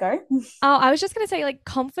 go. Oh, I was just going to say, like,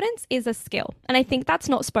 confidence is a skill. And I think that's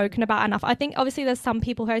not spoken about enough. I think obviously there's some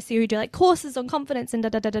people who I see who do like courses on confidence and da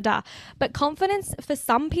da da da da. But confidence for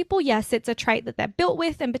some people, yes, it's a trait that they're built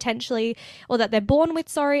with and potentially, or that they're born with,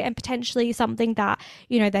 sorry, and potentially something that,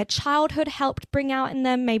 you know, their childhood helped bring out in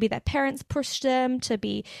them. Maybe their parents pushed them to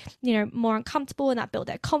be, you know, more uncomfortable and that built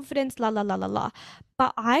their confidence, la la la la la.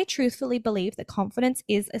 But I truthfully believe that confidence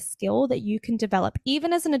is a skill that you can develop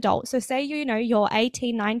even as an adult. So say, you know, you're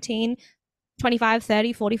 18, 19, 25,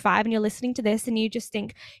 30, 45, and you're listening to this and you just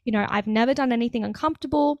think, you know, I've never done anything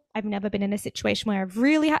uncomfortable. I've never been in a situation where I've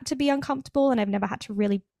really had to be uncomfortable and I've never had to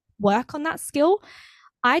really work on that skill.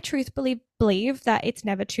 I truthfully believe that it's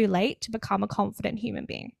never too late to become a confident human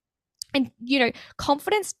being. And, you know,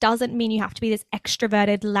 confidence doesn't mean you have to be this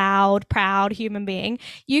extroverted, loud, proud human being.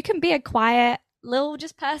 You can be a quiet, little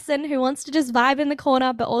just person who wants to just vibe in the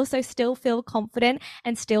corner, but also still feel confident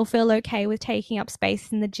and still feel okay with taking up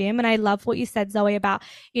space in the gym. And I love what you said, Zoe, about,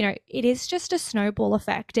 you know, it is just a snowball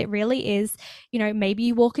effect. It really is. You know, maybe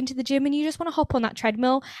you walk into the gym and you just want to hop on that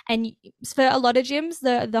treadmill. And for a lot of gyms,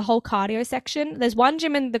 the whole cardio section, there's one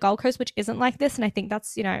gym in the Gold Coast which isn't like this. And I think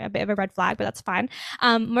that's, you know, a bit of a red flag, but that's fine.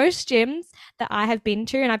 Most gyms that I have been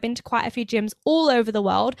to, and I've been to quite a few gyms all over the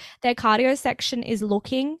world, their cardio section is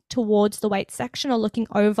looking towards the weight section or looking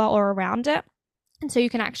over or around it. And so you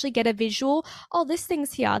can actually get a visual, oh, this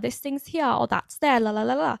thing's here, oh, that's there, la, la,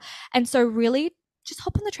 la, la. And so really just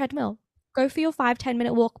hop on the treadmill, go for your 5-10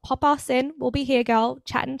 minute walk, pop us in, we'll be here, girl,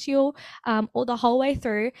 chatting to you all the whole way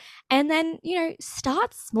through. And then, you know,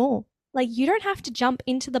 start small. Like, you don't have to jump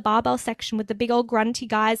into the barbell section with the big old grunty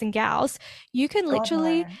guys and gals. You can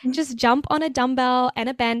literally just jump on a dumbbell and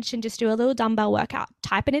a bench and just do a little dumbbell workout.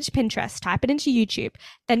 Type it into Pinterest, type it into YouTube,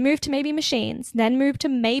 then move to maybe machines, then move to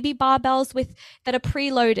maybe barbells that are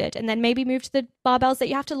preloaded, and then maybe move to the barbells that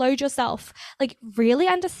you have to load yourself. Like, really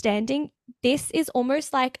understanding this is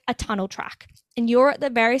almost like a tunnel track. And you're at the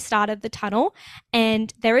very start of the tunnel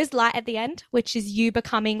and there is light at the end, which is you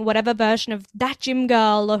becoming whatever version of that gym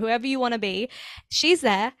girl or whoever you want to be. She's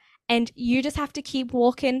there and you just have to keep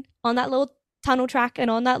walking on that little tunnel track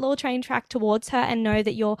and on that little train track towards her and know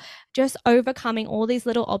that you're just overcoming all these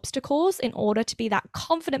little obstacles in order to be that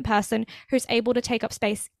confident person who's able to take up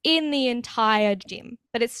space in the entire gym.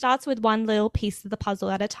 But it starts with one little piece of the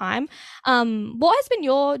puzzle at a time. What has been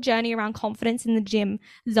your journey around confidence in the gym,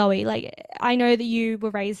 Zoe? Like, I know that you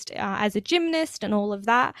were raised as a gymnast and all of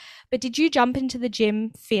that, but did you jump into the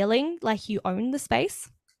gym feeling like you owned the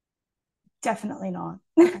space? Definitely not.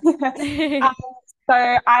 So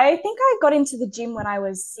I think I got into the gym when I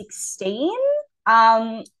was 16.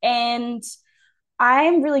 And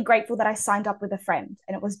I'm really grateful that I signed up with a friend,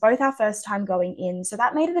 and it was both our first time going in. So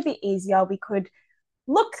that made it a bit easier. We could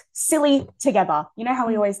look silly together. You know how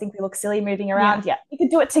we always think we look silly moving around? Yeah, we could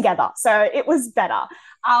do it together. So it was better.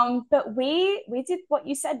 But we did what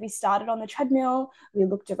you said. We started on the treadmill. We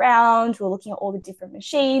looked around. We were looking at all the different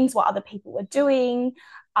machines, what other people were doing.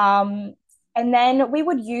 And then we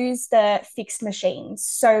would use the fixed machines.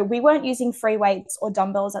 So we weren't using free weights or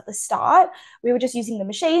dumbbells at the start. We were just using the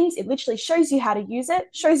machines. It literally shows you how to use it,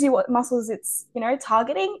 shows you what muscles it's, you know,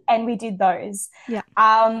 targeting. And we did those. Yeah.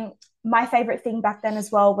 My favorite thing back then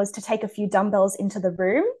as well was to take a few dumbbells into the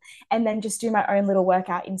room and then just do my own little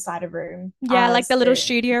workout inside a room. Yeah, like the little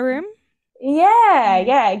studio room.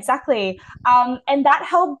 Yeah, exactly. And that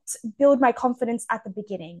helped build my confidence at the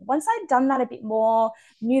beginning. Once I'd done that a bit more,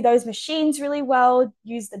 knew those machines really well,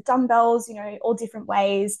 used the dumbbells, you know, all different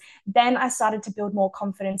ways, then I started to build more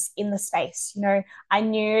confidence in the space. You know, I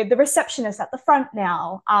knew the receptionist at the front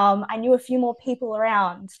now. I knew a few more people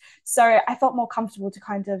around. So I felt more comfortable to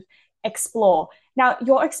kind of explore. Now,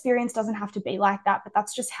 your experience doesn't have to be like that, but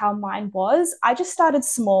that's just how mine was. I just started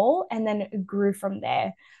small and then grew from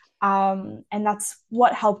there. And that's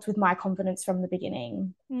what helped with my confidence from the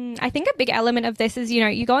beginning. I think a big element of this is, you know,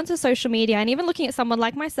 you go onto social media and even looking at someone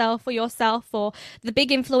like myself or yourself or the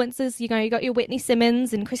big influencers, you know, you got your Whitney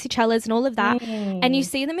Simmons and Chrissy Chellas and all of that. And you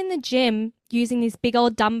see them in the gym using these big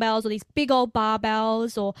old dumbbells or these big old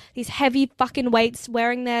barbells or these heavy fucking weights,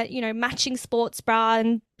 wearing their, you know, matching sports bra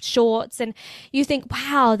and shorts. And you think,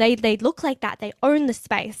 wow, they look like that. They own the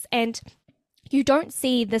space. And you don't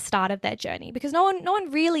see the start of their journey because no one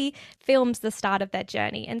really films the start of their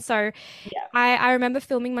journey. And so I remember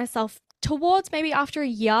filming myself towards maybe after a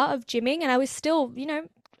year of gymming, and I was still, you know,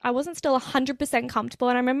 I wasn't still 100% comfortable.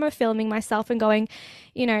 And I remember filming myself and going,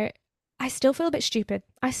 you know, I still feel a bit stupid.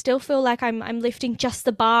 I still feel like I'm lifting just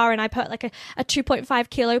the bar and I put like a 2.5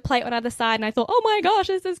 kilo plate on either side and I thought, oh my gosh,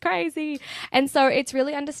 this is crazy. And so it's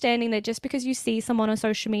really understanding that just because you see someone on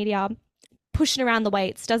social media pushing around the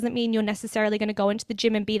weights doesn't mean you're necessarily going to go into the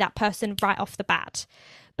gym and be that person right off the bat.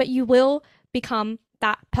 But you will become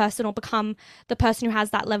that person or become the person who has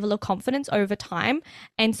that level of confidence over time.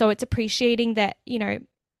 And so it's appreciating that, you know,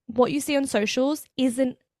 what you see on socials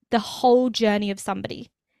isn't the whole journey of somebody.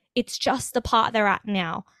 It's just the part they're at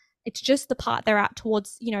now. It's just the part they're at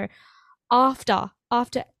towards, you know, after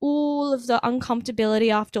all of the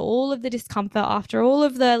uncomfortability, after all of the discomfort, after all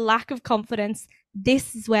of the lack of confidence,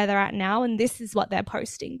 this is where they're at now and this is what they're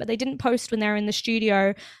posting. But they didn't post when they were in the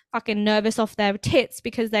studio fucking nervous off their tits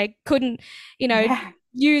because they couldn't, you know,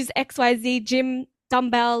 use XYZ gym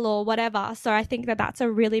dumbbell or whatever. So I think that that's a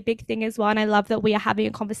really big thing as well. And I love that we are having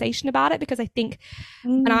a conversation about it, because I think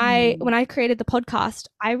when I created the podcast,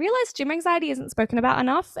 I realized gym anxiety isn't spoken about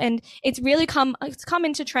enough, and it's come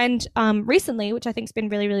into trend recently, which I think has been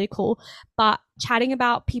really, really cool. But chatting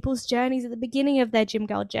about people's journeys at the beginning of their gym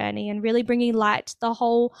girl journey and really bringing light to the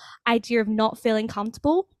whole idea of not feeling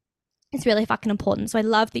comfortable is really fucking important. So I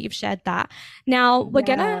love that you've shared that. Now we're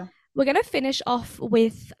gonna finish off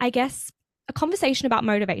with, I guess, a conversation about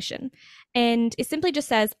motivation. And it simply just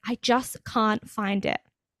says, I just can't find it.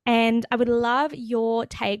 And I would love your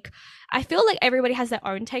take. I feel like everybody has their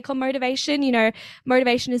own take on motivation. You know,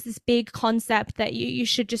 motivation is this big concept that you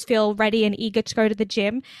should just feel ready and eager to go to the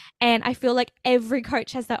gym. And I feel like every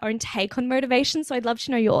coach has their own take on motivation. So I'd love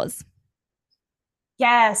to know yours.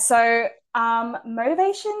 Yeah. So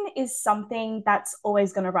motivation is something that's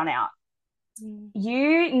always going to run out.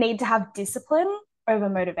 You need to have discipline over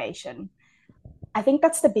motivation. I think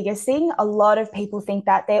that's the biggest thing. A lot of people think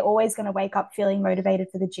that they're always going to wake up feeling motivated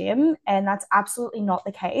for the gym, and that's absolutely not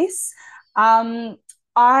the case.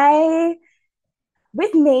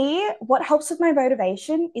 With me, what helps with my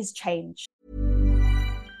motivation is change.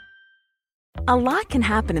 A lot can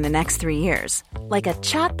happen in the next 3 years. Like a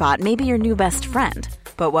chatbot may be your new best friend.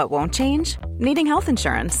 But what won't change? Needing health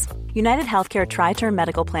insurance. United Healthcare Tri-Term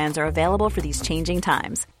Medical Plans are available for these changing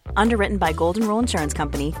times. Underwritten by Golden Rule Insurance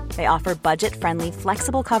Company, they offer budget-friendly,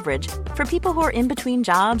 flexible coverage for people who are in between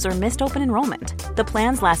jobs or missed open enrollment. The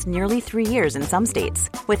plans last nearly 3 years in some states,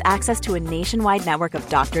 with access to a nationwide network of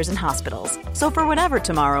doctors and hospitals. So for whatever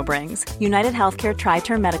tomorrow brings, United Healthcare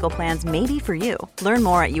Tri-Term Medical Plans may be for you. Learn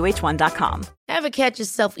more at uh1.com. Ever catch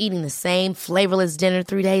yourself eating the same flavorless dinner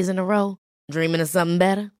 3 days in a row? Dreaming of something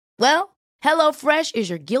better? Well, HelloFresh is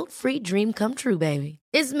your guilt-free dream come true, baby.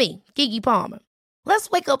 It's me, Keke Palmer.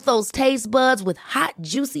 Let's wake up those taste buds with hot,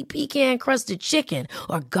 juicy pecan-crusted chicken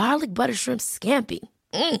or garlic butter shrimp scampi.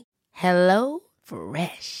 Hello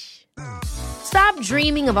Fresh. Stop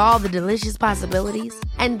dreaming of all the delicious possibilities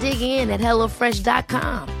and dig in at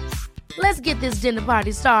HelloFresh.com. Let's get this dinner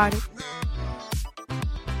party started.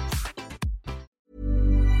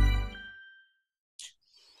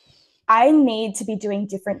 I need to be doing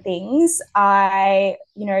different things.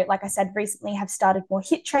 Like I said, recently have started more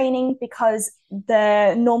HIIT training because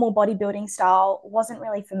the normal bodybuilding style wasn't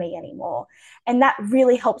really for me anymore. And that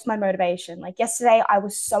really helped my motivation. Like yesterday, I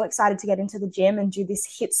was so excited to get into the gym and do this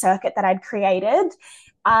HIIT circuit that I'd created.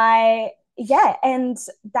 And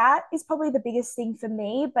that is probably the biggest thing for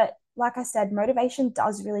me. But like I said, motivation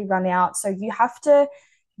does really run out. So you have to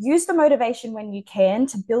use the motivation when you can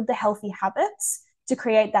to build the healthy habits, to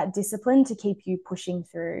create that discipline to keep you pushing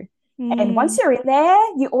through. And once you're in there,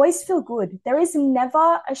 you always feel good. There is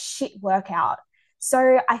never a shit workout.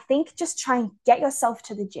 So I think just try and get yourself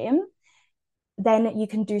to the gym. Then you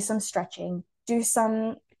can do some stretching, do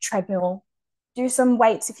some treadmill, do some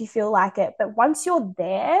weights if you feel like it. But once you're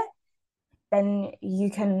there, then you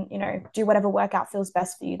can, do whatever workout feels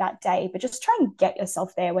best for you that day. But just try and get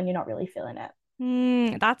yourself there when you're not really feeling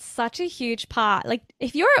it. That's such a huge part. Like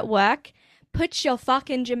if you're at work, put your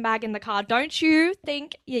fucking gym bag in the car. Don't you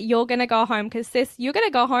think you're going to go home? Because sis, you're going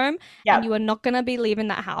to go home and you are not going to be leaving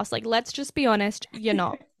that house. Like, let's just be honest. You're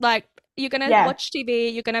not. Like, you're going to watch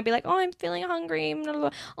TV. You're going to be like, oh, I'm feeling hungry. Blah, blah, blah.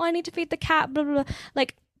 Oh, I need to feed the cat. Blah, blah, blah.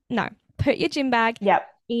 Like, no. Put your gym bag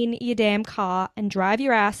in your damn car and drive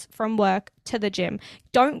your ass from work to the gym.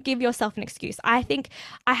 Don't give yourself an excuse. I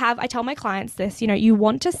tell my clients this, you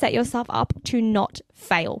want to set yourself up to not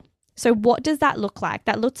fail. So what does that look like?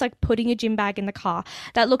 That looks like putting a gym bag in the car.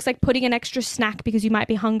 That looks like putting an extra snack because you might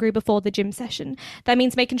be hungry before the gym session. That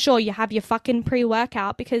means making sure you have your fucking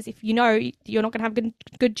pre-workout, because if you're not going to have a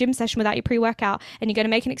good gym session without your pre-workout and you're going to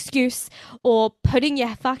make an excuse, or putting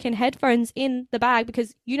your fucking headphones in the bag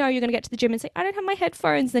because you're going to get to the gym and say, I don't have my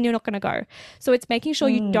headphones, then you're not going to go. So it's making sure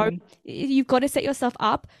you've got to set yourself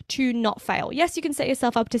up to not fail. Yes, you can set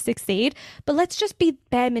yourself up to succeed, but let's just be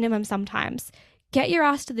bare minimum sometimes. Get your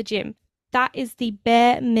ass to the gym. That is the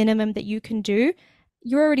bare minimum that you can do.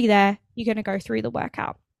 You're already there. You're going to go through the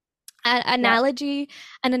workout. An analogy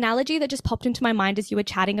that just popped into my mind as you were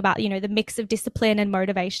chatting about, you know, the mix of discipline and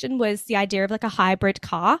motivation was the idea of like a hybrid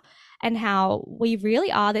car, and how we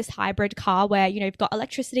really are this hybrid car where, you know, you've got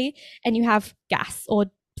electricity and you have gas or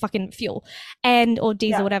fucking fuel or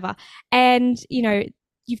diesel, whatever. And, you know,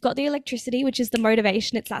 you've got the electricity, which is the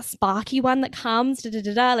motivation. It's that sparky one that comes,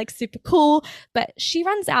 like super cool. But she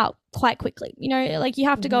runs out quite quickly. You know, like you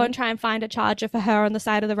have to go and try and find a charger for her on the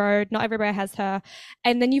side of the road. Not everywhere has her.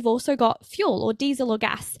 And then you've also got fuel or diesel or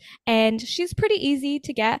gas. And she's pretty easy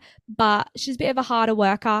to get, but she's a bit of a harder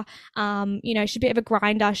worker. You know, she's a bit of a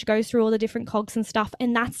grinder. She goes through all the different cogs and stuff.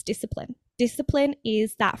 And that's discipline. Discipline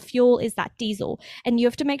is that fuel, is that diesel. And you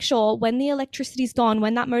have to make sure when the electricity's gone,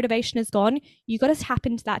 when that motivation is gone, you got to tap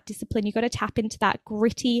into that discipline. You got to tap into that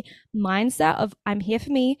gritty mindset of, I'm here for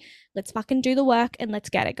me. Let's fucking do the work and let's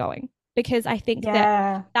get it going. Because I think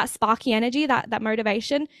that sparky energy, that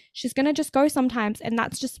motivation, she's going to just go sometimes. And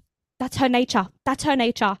that's her nature. That's her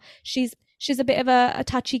nature. She's a bit of a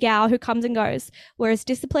touchy gal who comes and goes. Whereas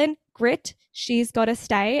discipline, grit, she's got to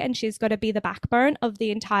stay and she's got to be the backbone of the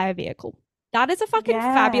entire vehicle. That is a fucking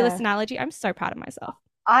fabulous analogy. I'm so proud of myself.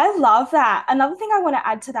 I love that. Another thing I want to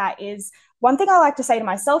add to that is, one thing I like to say to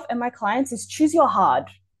myself and my clients is, choose your hard.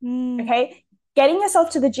 Okay. Getting yourself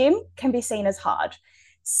to the gym can be seen as hard.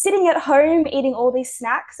 Sitting at home, eating all these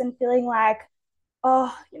snacks and feeling like,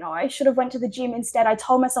 oh, you know, I should have went to the gym instead. I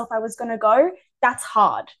told myself I was going to go. That's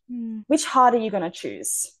hard. Which hard are you going to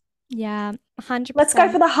choose? Yeah, 100%. Let's go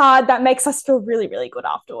for the hard that makes us feel really, really good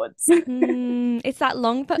afterwards. It's that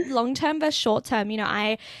long term versus short term. You know,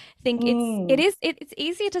 I think it's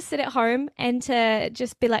easier to sit at home and to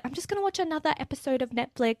just be like, I'm just gonna watch another episode of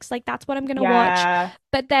Netflix. Like that's what I'm gonna watch.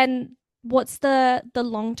 But then what's the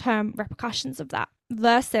long term repercussions of that?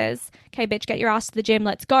 Versus, okay, bitch, get your ass to the gym,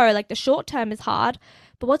 let's go. Like the short term is hard,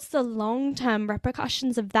 but what's the long term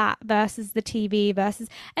repercussions of that versus the TV versus?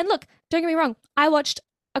 And look, don't get me wrong, I watched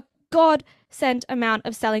God sent amount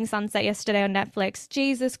of Selling Sunset yesterday on Netflix.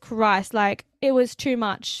 Jesus Christ, like it was too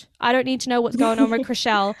much. I don't need to know what's going on with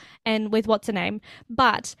Chriselle and with what's her name,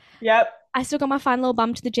 but I still got my fine little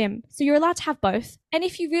bum to the gym. So you're allowed to have both. And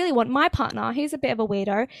if you really want, my partner, he's a bit of a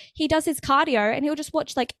weirdo. He does his cardio and he'll just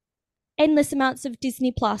watch like endless amounts of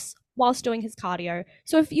Disney Plus whilst doing his cardio.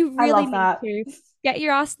 So if you really need to, get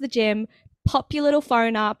your ass to the gym, pop your little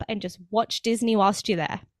phone up and just watch Disney whilst you're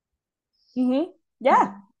there.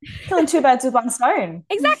 Yeah. Killing two birds with one stone.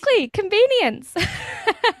 Exactly. Convenience.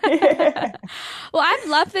 Well, I've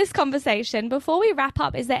loved this conversation. Before we wrap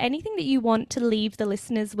up, is there anything that you want to leave the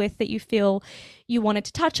listeners with that you feel you wanted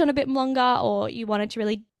to touch on a bit longer or you wanted to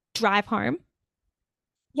really drive home?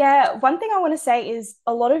 Yeah, one thing I want to say is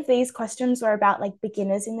a lot of these questions were about like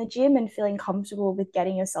beginners in the gym and feeling comfortable with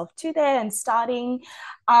getting yourself to there and starting.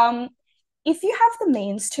 If you have the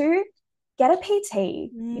means to, get a PT,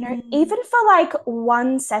 you know, even for like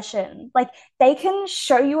one session, like they can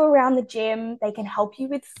show you around the gym, they can help you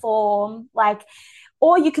with form, like,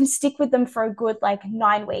 or you can stick with them for a good like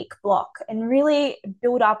 9-week block and really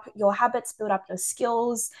build up your habits, build up your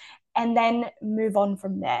skills, and then move on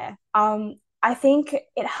from there. I think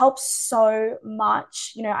it helps so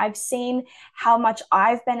much. You know, I've seen how much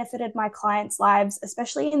I've benefited my clients' lives,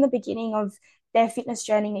 especially in the beginning of their fitness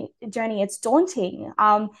journey. It's daunting.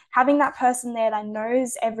 Having that person there that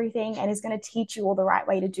knows everything and is going to teach you all the right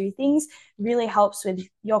way to do things really helps with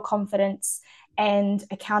your confidence and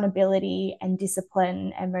accountability and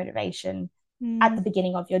discipline and motivation at the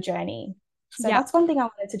beginning of your journey. So that's one thing I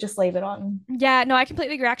wanted to just leave it on. Yeah, no, I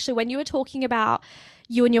completely agree. Actually, when you were talking about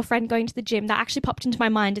you and your friend going to the gym, that actually popped into my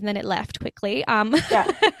mind and then it left quickly. As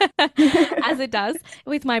it does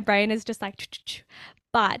with my brain, is just like.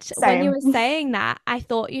 But when you were saying that, I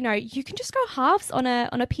thought, you know, you can just go halves on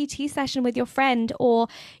a PT session with your friend, or,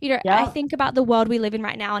 you know, I think about the world we live in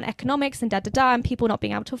right now and economics and and people not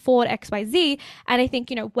being able to afford X, Y, Z. And I think,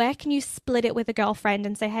 you know, where can you split it with a girlfriend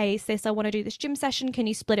and say, hey, sis, I want to do this gym session. Can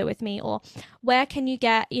you split it with me? Or where can you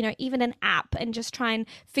get, you know, even an app and just try and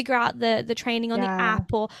figure out the training on the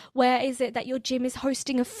app? Or where is it that your gym is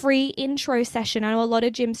hosting a free intro session? I know a lot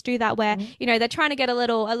of gyms do that where, you know, they're trying to get a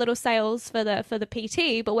little sales for the PT.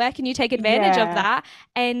 But where can you take advantage of that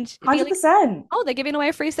and 100%? Oh, they're giving away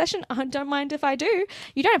a free session. I don't mind if I do.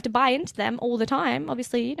 You don't have to buy into them all the time.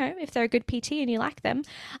 Obviously, you know, if they're a good PT and you like them.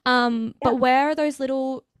 But where are those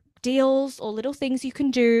little deals or little things you can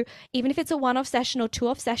do, even if it's a one-off session or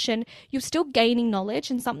two-off session, you're still gaining knowledge.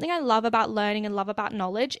 And something I love about learning and love about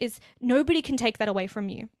knowledge is nobody can take that away from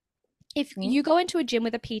you. If you go into a gym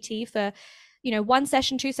with a PT for, you know, 1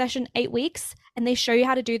 session, 2 session, 8 weeks, and they show you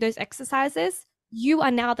how to do those exercises, you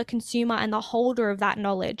are now the consumer and the holder of that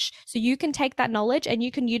knowledge. So you can take that knowledge and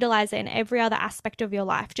you can utilize it in every other aspect of your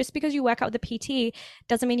life. Just because you work out with a PT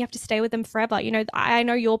doesn't mean you have to stay with them forever. You know, I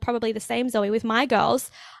know you're probably the same, Zoe, with my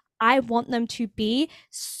girls. I want them to be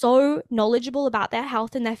so knowledgeable about their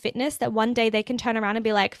health and their fitness that one day they can turn around and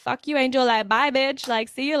be like, fuck you, Angel, like, bye, bitch, like,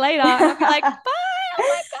 see you later. And I'll be like, bye. Oh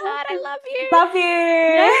my God, I love you. Love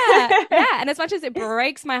you. Yeah. And as much as it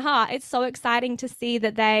breaks my heart, it's so exciting to see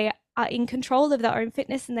that they are in control of their own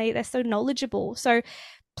fitness and they're so knowledgeable. So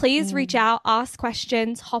please reach out, ask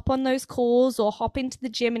questions, hop on those calls or hop into the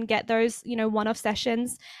gym and get those, you know, one-off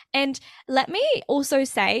sessions. And let me also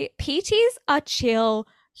say, PTs are chill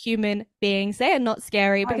human beings. They are not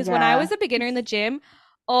scary, because when I was a beginner in the gym,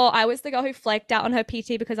 I was the girl who flaked out on her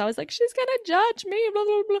PT because I was like, she's going to judge me, blah,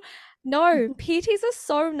 blah, blah. No, PTs are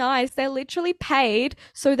so nice. They're literally paid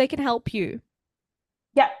so they can help you.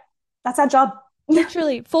 Yeah, that's our job.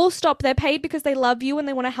 Literally, full stop. They're paid because they love you and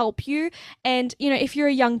they want to help you. And, you know, if you're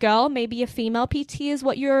a young girl, maybe a female PT is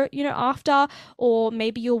what you're, you know, after, or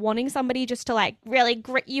maybe you're wanting somebody just to like really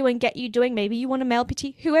grit you and get you doing. Maybe you want a male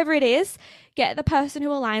PT, whoever it is, get the person who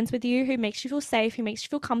aligns with you, who makes you feel safe, who makes you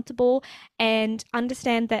feel comfortable, and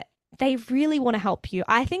understand that they really want to help you.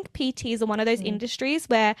 I think PTs are one of those industries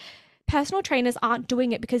where personal trainers aren't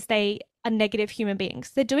doing it because they are negative human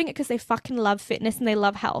beings. They're doing it because they fucking love fitness and they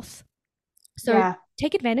love health. So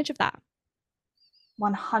take advantage of that.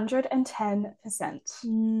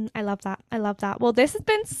 110%. I love that. I love that. Well, this has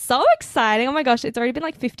been so exciting. Oh my gosh, it's already been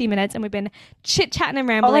like 50 minutes and we've been chit-chatting and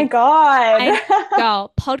rambling. Oh my God.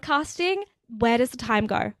 Girl, podcasting, where does the time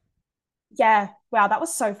go? Yeah. Wow, that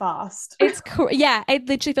was so fast. It's cool. Yeah, it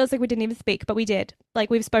literally feels like we didn't even speak, but we did. Like,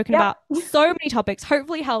 we've spoken about so many topics,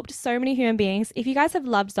 hopefully helped so many human beings. If you guys have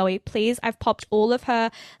loved Zoe, please, I've popped all of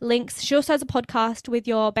her links. She also has a podcast with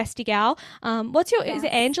your bestie gal. Is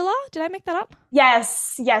it Angela? Did I make that up?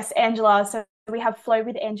 Yes, Angela. So we have Flow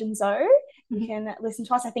with Ange and Zoe. You can listen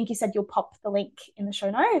to us. I think you said you'll pop the link in the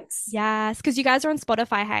show notes. Yes, because you guys are on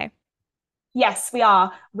Spotify, hey? Yes, we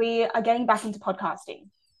are. We are getting back into podcasting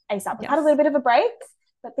ASAP. We've had a little bit of a break,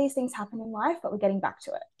 but these things happen in life, but we're getting back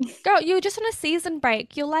to it. Girl, you're just on a season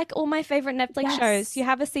break. You're like all my favorite Netflix shows. You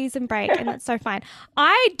have a season break and that's so fine.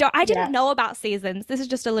 I didn't know about seasons. This is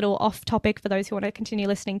just a little off topic for those who want to continue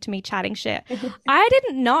listening to me chatting shit. I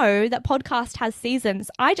didn't know that podcast has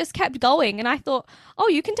seasons. I just kept going and I thought, oh,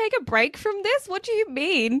 you can take a break from this? What do you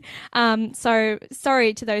mean? So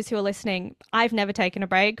sorry to those who are listening. I've never taken a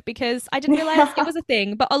break because I didn't realize it was a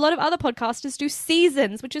thing. But a lot of other podcasters do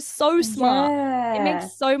seasons, which is so smart. Yeah. It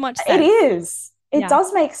makes so much sense. It is. It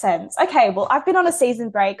does make sense. Okay, well, I've been on a season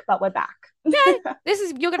break, but we're back. Yeah,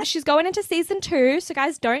 she's going into season 2, so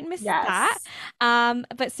guys, don't miss that.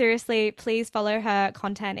 But seriously, please follow her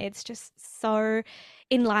content. It's just so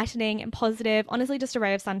enlightening and positive, honestly just a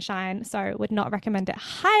ray of sunshine. So would not recommend it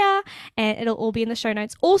higher, and it'll all be in the show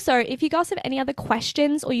notes. Also, if you guys have any other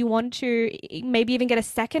questions or you want to maybe even get a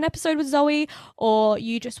second episode with Zoe, or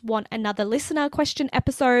you just want another listener question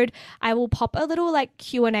episode, I will pop a little like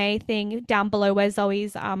Q&A thing down below where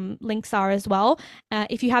Zoe's links are as well.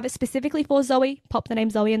 If you have it specifically for Zoe, pop the name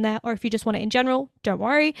Zoe in there, or if you just want it in general, don't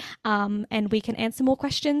worry, and we can answer more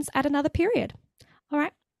questions at another period. All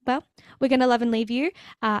right. Well, we're going to love and leave you.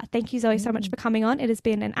 Thank you, Zoe, so much for coming on. It has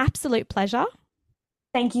been an absolute pleasure.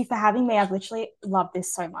 Thank you for having me. I've literally loved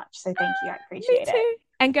this so much. So thank you. I appreciate it.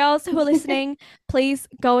 And girls who are listening, please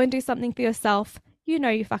go and do something for yourself. You know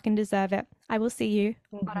you fucking deserve it. I will see you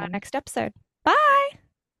on our next episode. Bye.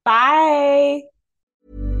 Bye.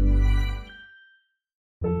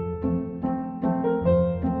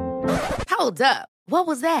 Hold up. What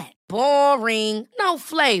was that? Boring. No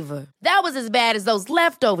flavor. That was as bad as those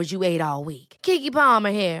leftovers you ate all week. Keke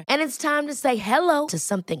Palmer here. And it's time to say hello to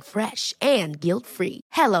something fresh and guilt-free.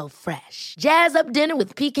 Hello Fresh. Jazz up dinner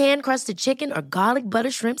with pecan-crusted chicken or garlic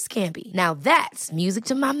butter shrimp scampi. Now that's music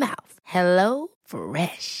to my mouth. Hello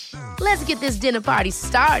Fresh. Let's get this dinner party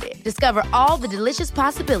started. Discover all the delicious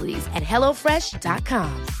possibilities at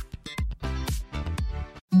HelloFresh.com.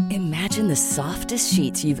 Imagine the softest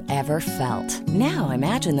sheets you've ever felt. Now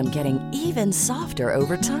imagine them getting even softer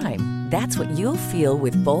over time. That's what you'll feel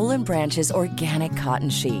with Boll & Branch's organic cotton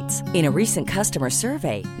sheets. In a recent customer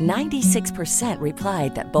survey, 96%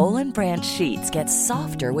 replied that Boll & Branch sheets get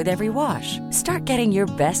softer with every wash. Start getting your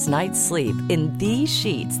best night's sleep in these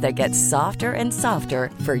sheets that get softer and softer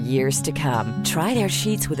for years to come. Try their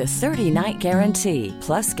sheets with a 30-night guarantee.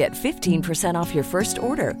 Plus, get 15% off your first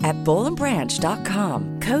order at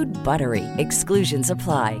bollandbranch.com. Code BUTTERY. Exclusions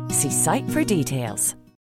apply. See site for details.